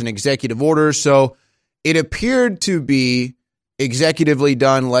expenditures and executive orders. So it appeared to be executively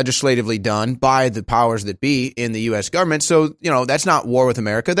done, legislatively done by the powers that be in the U.S. government. So, that's not war with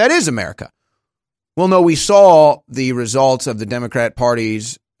America. That is America. Well, no, we saw the results of the Democrat Party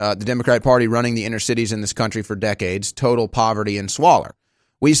running the inner cities in this country for decades, total poverty and squalor.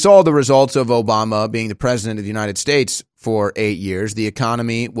 We saw the results of Obama being the president of the United States for 8 years. The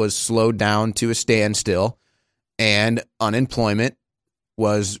economy was slowed down to a standstill, and unemployment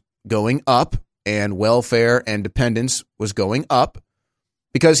was going up, and welfare and dependence was going up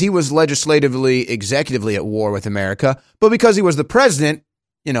because he was legislatively, executively at war with America. But because he was the president,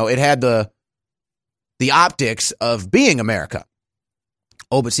 it had the optics of being America.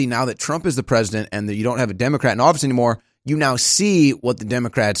 Oh, but see, now that Trump is the president and that you don't have a Democrat in office anymore, you now see what the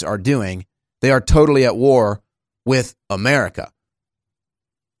Democrats are doing. They are totally at war with America.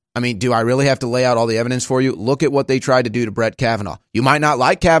 I mean, do I really have to lay out all the evidence for you? Look at what they tried to do to Brett Kavanaugh. You might not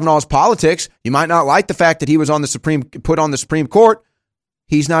like Kavanaugh's politics. You might not like the fact that he was put on the Supreme Court.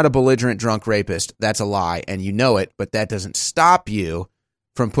 He's not a belligerent drunk rapist. That's a lie, and you know it, but that doesn't stop you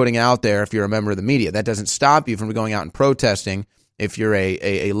from putting out there if you're a member of the media. That doesn't stop you from going out and protesting if you're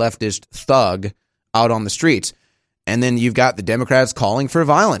a leftist thug out on the streets. And then you've got the Democrats calling for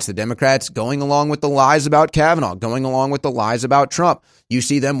violence, the Democrats going along with the lies about Kavanaugh, going along with the lies about Trump. You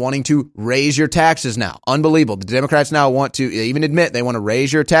see them wanting to raise your taxes now. Unbelievable. The Democrats now want to even admit they want to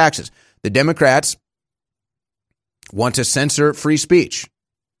raise your taxes. The Democrats want to censor free speech.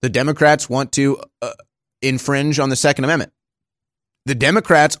 The Democrats want to infringe on the Second Amendment. The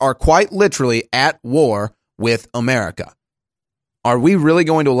Democrats are quite literally at war with America. Are we really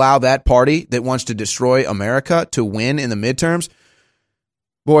going to allow that party that wants to destroy America to win in the midterms?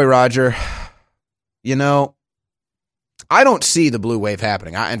 Boy, Roger, I don't see the blue wave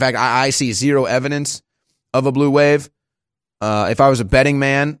happening. In fact, I see zero evidence of a blue wave. If I was a betting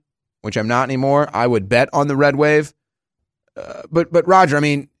man, which I'm not anymore, I would bet on the red wave. But Roger,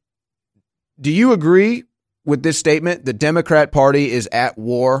 do you agree with this statement? The Democrat Party is at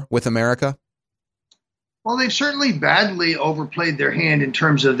war with America? Well, they've certainly badly overplayed their hand in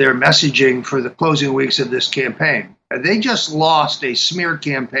terms of their messaging for the closing weeks of this campaign. They just lost a smear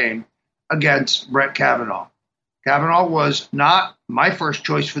campaign against Brett Kavanaugh. Kavanaugh was not my first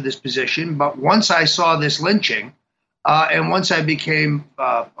choice for this position, but once I saw this lynching, and once I became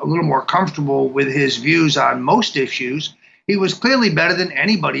a little more comfortable with his views on most issues, he was clearly better than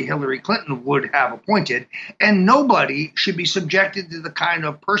anybody Hillary Clinton would have appointed, and nobody should be subjected to the kind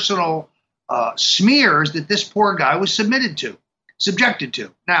of personal smears that this poor guy was subjected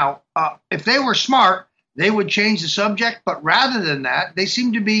to. Now, if they were smart, they would change the subject, but rather than that, they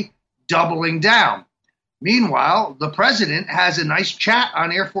seem to be doubling down. Meanwhile, the president has a nice chat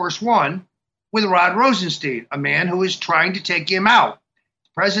on Air Force One with Rod Rosenstein, a man who is trying to take him out. The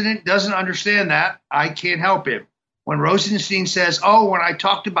president doesn't understand that. I can't help him. When Rosenstein says, when I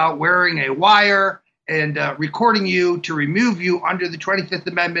talked about wearing a wire and recording you to remove you under the 25th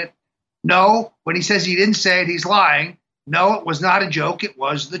Amendment, no, when he says he didn't say it, he's lying. No, it was not a joke. It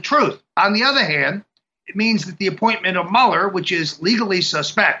was the truth. On the other hand, it means that the appointment of Mueller, which is legally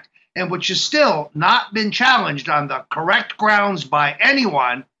suspect and which has still not been challenged on the correct grounds by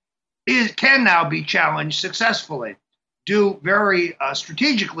anyone, can now be challenged successfully, due very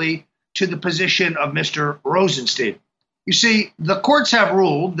strategically to the position of Mr. Rosenstein. You see, the courts have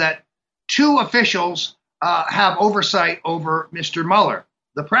ruled that two officials have oversight over Mr. Mueller,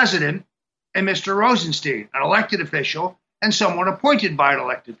 the president and Mr. Rosenstein, an elected official and someone appointed by an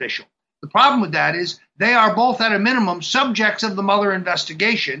elected official. The problem with that is they are both at a minimum subjects of the Mueller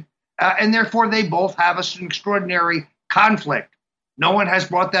investigation, and therefore they both have an extraordinary conflict. No one has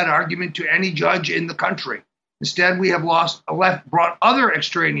brought that argument to any judge in the country. Instead, we have brought other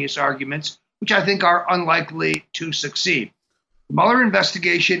extraneous arguments, which I think are unlikely to succeed. The Mueller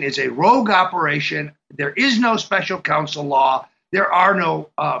investigation is a rogue operation. There is no special counsel law. There are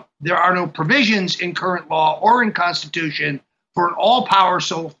no provisions in current law or in Constitution for an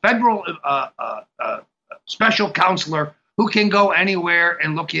all-powerful federal special counselor who can go anywhere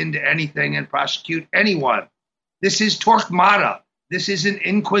and look into anything and prosecute anyone. This is Torquemada. This is an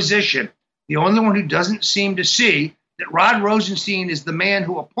inquisition. The only one who doesn't seem to see that Rod Rosenstein is the man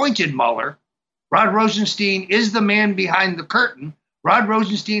who appointed Mueller. Rod Rosenstein is the man behind the curtain. Rod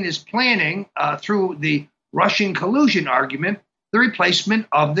Rosenstein is planning, through the Russian collusion argument, the replacement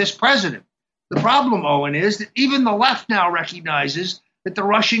of this president. The problem, Owen, is that even the left now recognizes that the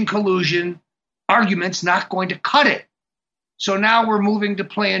Russian collusion argument's not going to cut it. So now we're moving to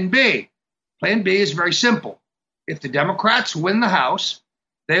Plan B. Plan B is very simple. If the Democrats win the House,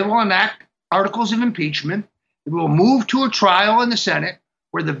 they will enact articles of impeachment. It will move to a trial in the Senate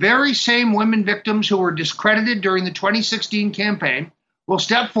where the very same women victims who were discredited during the 2016 campaign will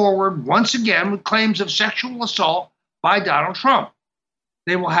step forward once again with claims of sexual assault by Donald Trump.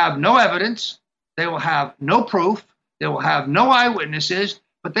 They will have no evidence. They will have no proof. They will have no eyewitnesses,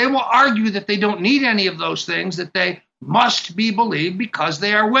 but they will argue that they don't need any of those things, that they must be believed because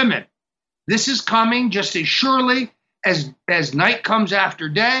they are women. This is coming just as surely as night comes after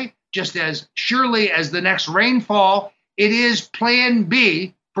day, just as surely as the next rainfall. It is Plan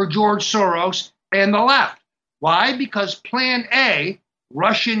B for George Soros and the left. Why? Because Plan A,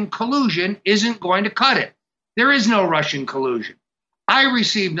 Russian collusion, isn't going to cut it. There is no Russian collusion. I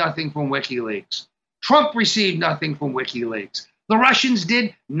received nothing from WikiLeaks. Trump received nothing from WikiLeaks. The Russians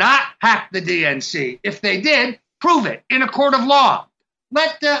did not hack the DNC. If they did, prove it in a court of law.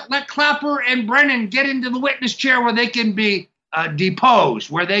 Let Clapper and Brennan get into the witness chair where they can be deposed,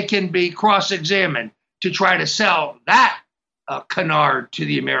 where they can be cross-examined to try to sell that canard to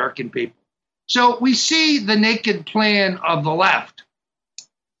the American people. So we see the naked plan of the left.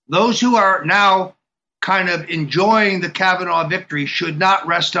 Those who are now kind of enjoying the Kavanaugh victory should not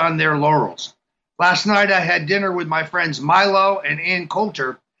rest on their laurels. Last night I had dinner with my friends Milo and Ann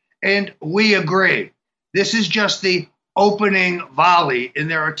Coulter, and we agree. This is just the opening volley in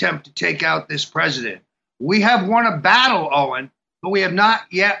their attempt to take out this president. We have won a battle, Owen, but we have not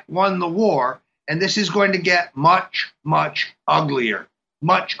yet won the war, and this is going to get much, much uglier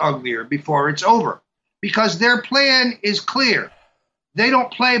before it's over, because their plan is clear. They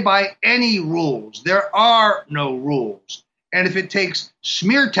don't play by any rules. There are no rules. And if it takes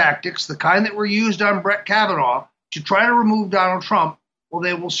smear tactics, the kind that were used on Brett Kavanaugh, to try to remove Donald Trump, well,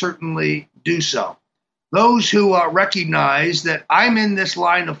 they will certainly do so. Those who recognize that I'm in this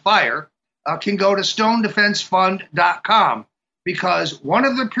line of fire can go to stonedefensefund.com, because one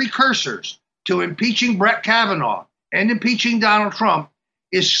of the precursors to impeaching Brett Kavanaugh and impeaching Donald Trump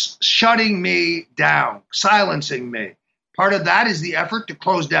is shutting me down, silencing me. Part of that is the effort to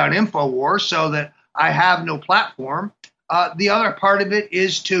close down InfoWars so that I have no platform. The other part of it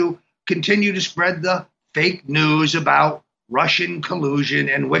is to continue to spread the fake news about Russian collusion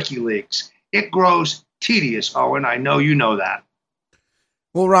and WikiLeaks. It grows tedious, Owen. I know you know that.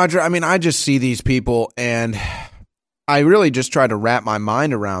 Well, Roger, I mean, I just see these people and I really just try to wrap my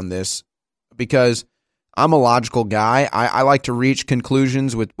mind around this because I'm a logical guy. I like to reach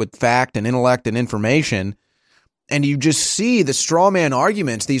conclusions with fact and intellect and information. And you just see the straw man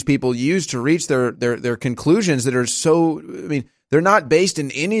arguments these people use to reach their conclusions that are so, I mean, they're not based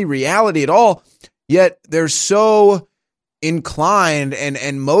in any reality at all, yet they're so inclined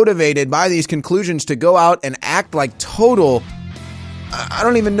and motivated by these conclusions to go out and act like total, I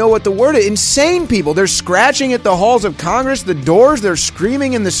don't even know what the word is, insane people. They're scratching at the halls of Congress, the doors, they're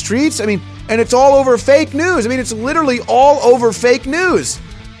screaming in the streets. I mean, and it's all over fake news. I mean, it's literally all over fake news.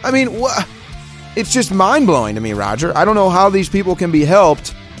 I mean, what? It's just mind-blowing to me, Roger. I don't know how these people can be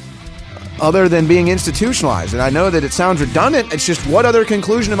helped other than being institutionalized. And I know that it sounds redundant. It's just, what other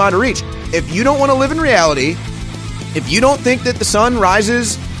conclusion am I to reach? If you don't want to live in reality, if you don't think that the sun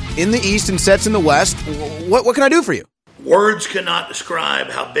rises in the east and sets in the west, what can I do for you? Words cannot describe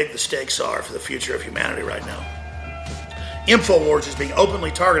how big the stakes are for the future of humanity right now. InfoWars is being openly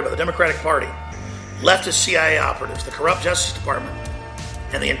targeted by the Democratic Party, leftist CIA operatives, the corrupt Justice Department,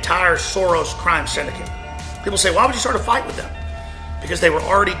 and the entire Soros crime syndicate. People say, why would you start a fight with them? Because they were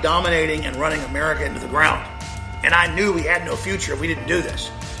already dominating and running America into the ground. And I knew we had no future if we didn't do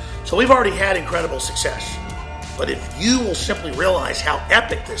this. So we've already had incredible success. But if you will simply realize how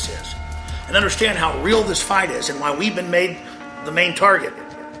epic this is and understand how real this fight is and why we've been made the main target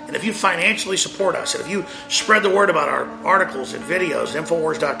And if you financially support us, and if you spread the word about our articles and videos at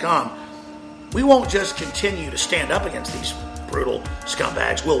Infowars.com, we won't just continue to stand up against these brutal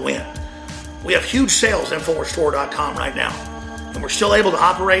scumbags. We'll win. We have huge sales at InfoWarsStore.com right now. And we're still able to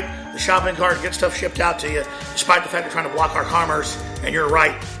operate the shopping cart and get stuff shipped out to you, despite the fact they're trying to block our commerce and your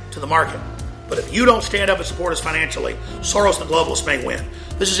right to the market. But if you don't stand up and support us financially, Soros and the globalists may win.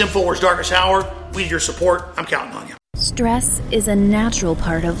 This is InfoWars Darkest Hour. We need your support. I'm counting on you. Stress is a natural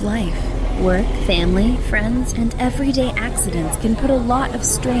part of life. Work, family, friends, and everyday accidents can put a lot of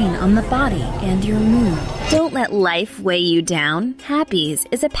strain on the body and your mood. Don't let life weigh you down. Happies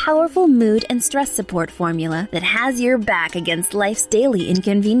is a powerful mood and stress support formula that has your back against life's daily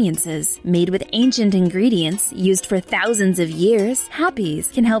inconveniences. Made with ancient ingredients used for thousands of years,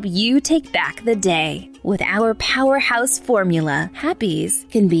 Happies can help you take back the day. With our powerhouse formula, Happies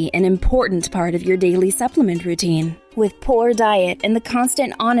can be an important part of your daily supplement routine. With poor diet and the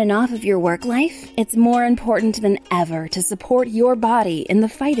constant on and off of your work life, it's more important than ever to support your body in the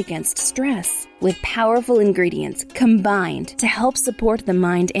fight against stress. With powerful ingredients combined to help support the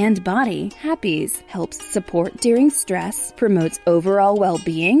mind and body, Happies helps support during stress, promotes overall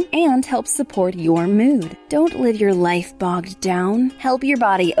well-being, and helps support your mood. Don't live your life bogged down. Help your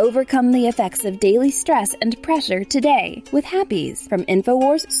body overcome the effects of daily stress and pressure today with Happies from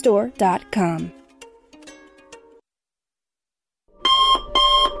InfoWarsStore.com.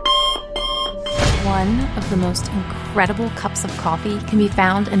 One of the most incredible cups of coffee can be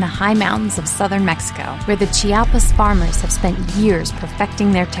found in the high mountains of southern Mexico, where the Chiapas farmers have spent years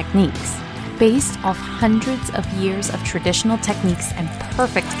perfecting their techniques. Based off hundreds of years of traditional techniques and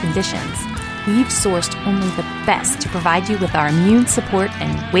perfect conditions, we've sourced only the best to provide you with our immune support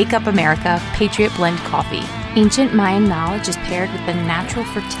and Wake Up America Patriot Blend coffee. Ancient Mayan knowledge is paired with the natural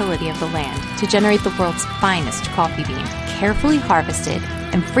fertility of the land to generate the world's finest coffee bean, carefully harvested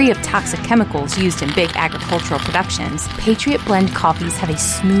and free of toxic chemicals used in big agricultural productions. Patriot Blend coffees have a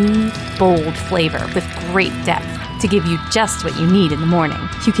smooth, bold flavor with great depth to give you just what you need in the morning.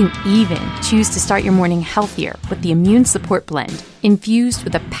 You can even choose to start your morning healthier with the Immune Support Blend, infused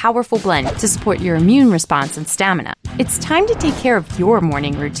with a powerful blend to support your immune response and stamina. It's time to take care of your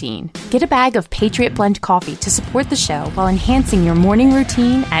morning routine. Get a bag of Patriot Blend coffee to support the show while enhancing your morning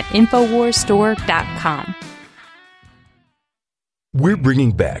routine at InfoWarsStore.com. We're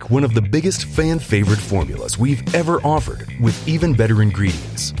bringing back one of the biggest fan-favorite formulas we've ever offered with even better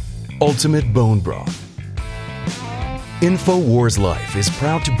ingredients, Ultimate Bone Broth. InfoWars Life is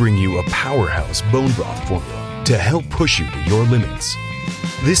proud to bring you a powerhouse bone broth formula to help push you to your limits.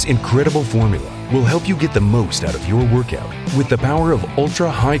 This incredible formula will help you get the most out of your workout with the power of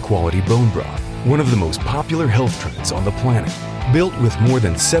ultra-high-quality bone broth, one of the most popular health trends on the planet. Built with more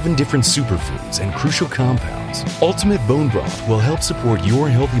than 7 different superfoods and crucial compounds, Ultimate Bone Broth will help support your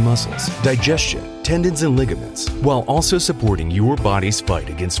healthy muscles, digestion, tendons, and ligaments, while also supporting your body's fight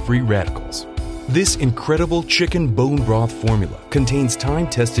against free radicals. This incredible chicken bone broth formula contains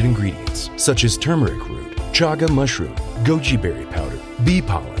time-tested ingredients such as turmeric root, chaga mushroom, goji berry powder, bee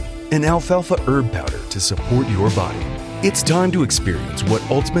pollen, and alfalfa herb powder to support your body. It's time to experience what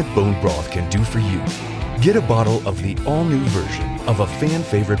Ultimate Bone Broth can do for you. Get a bottle of the all-new version of a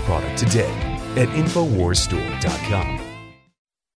fan-favorite product today at InfoWarsStore.com.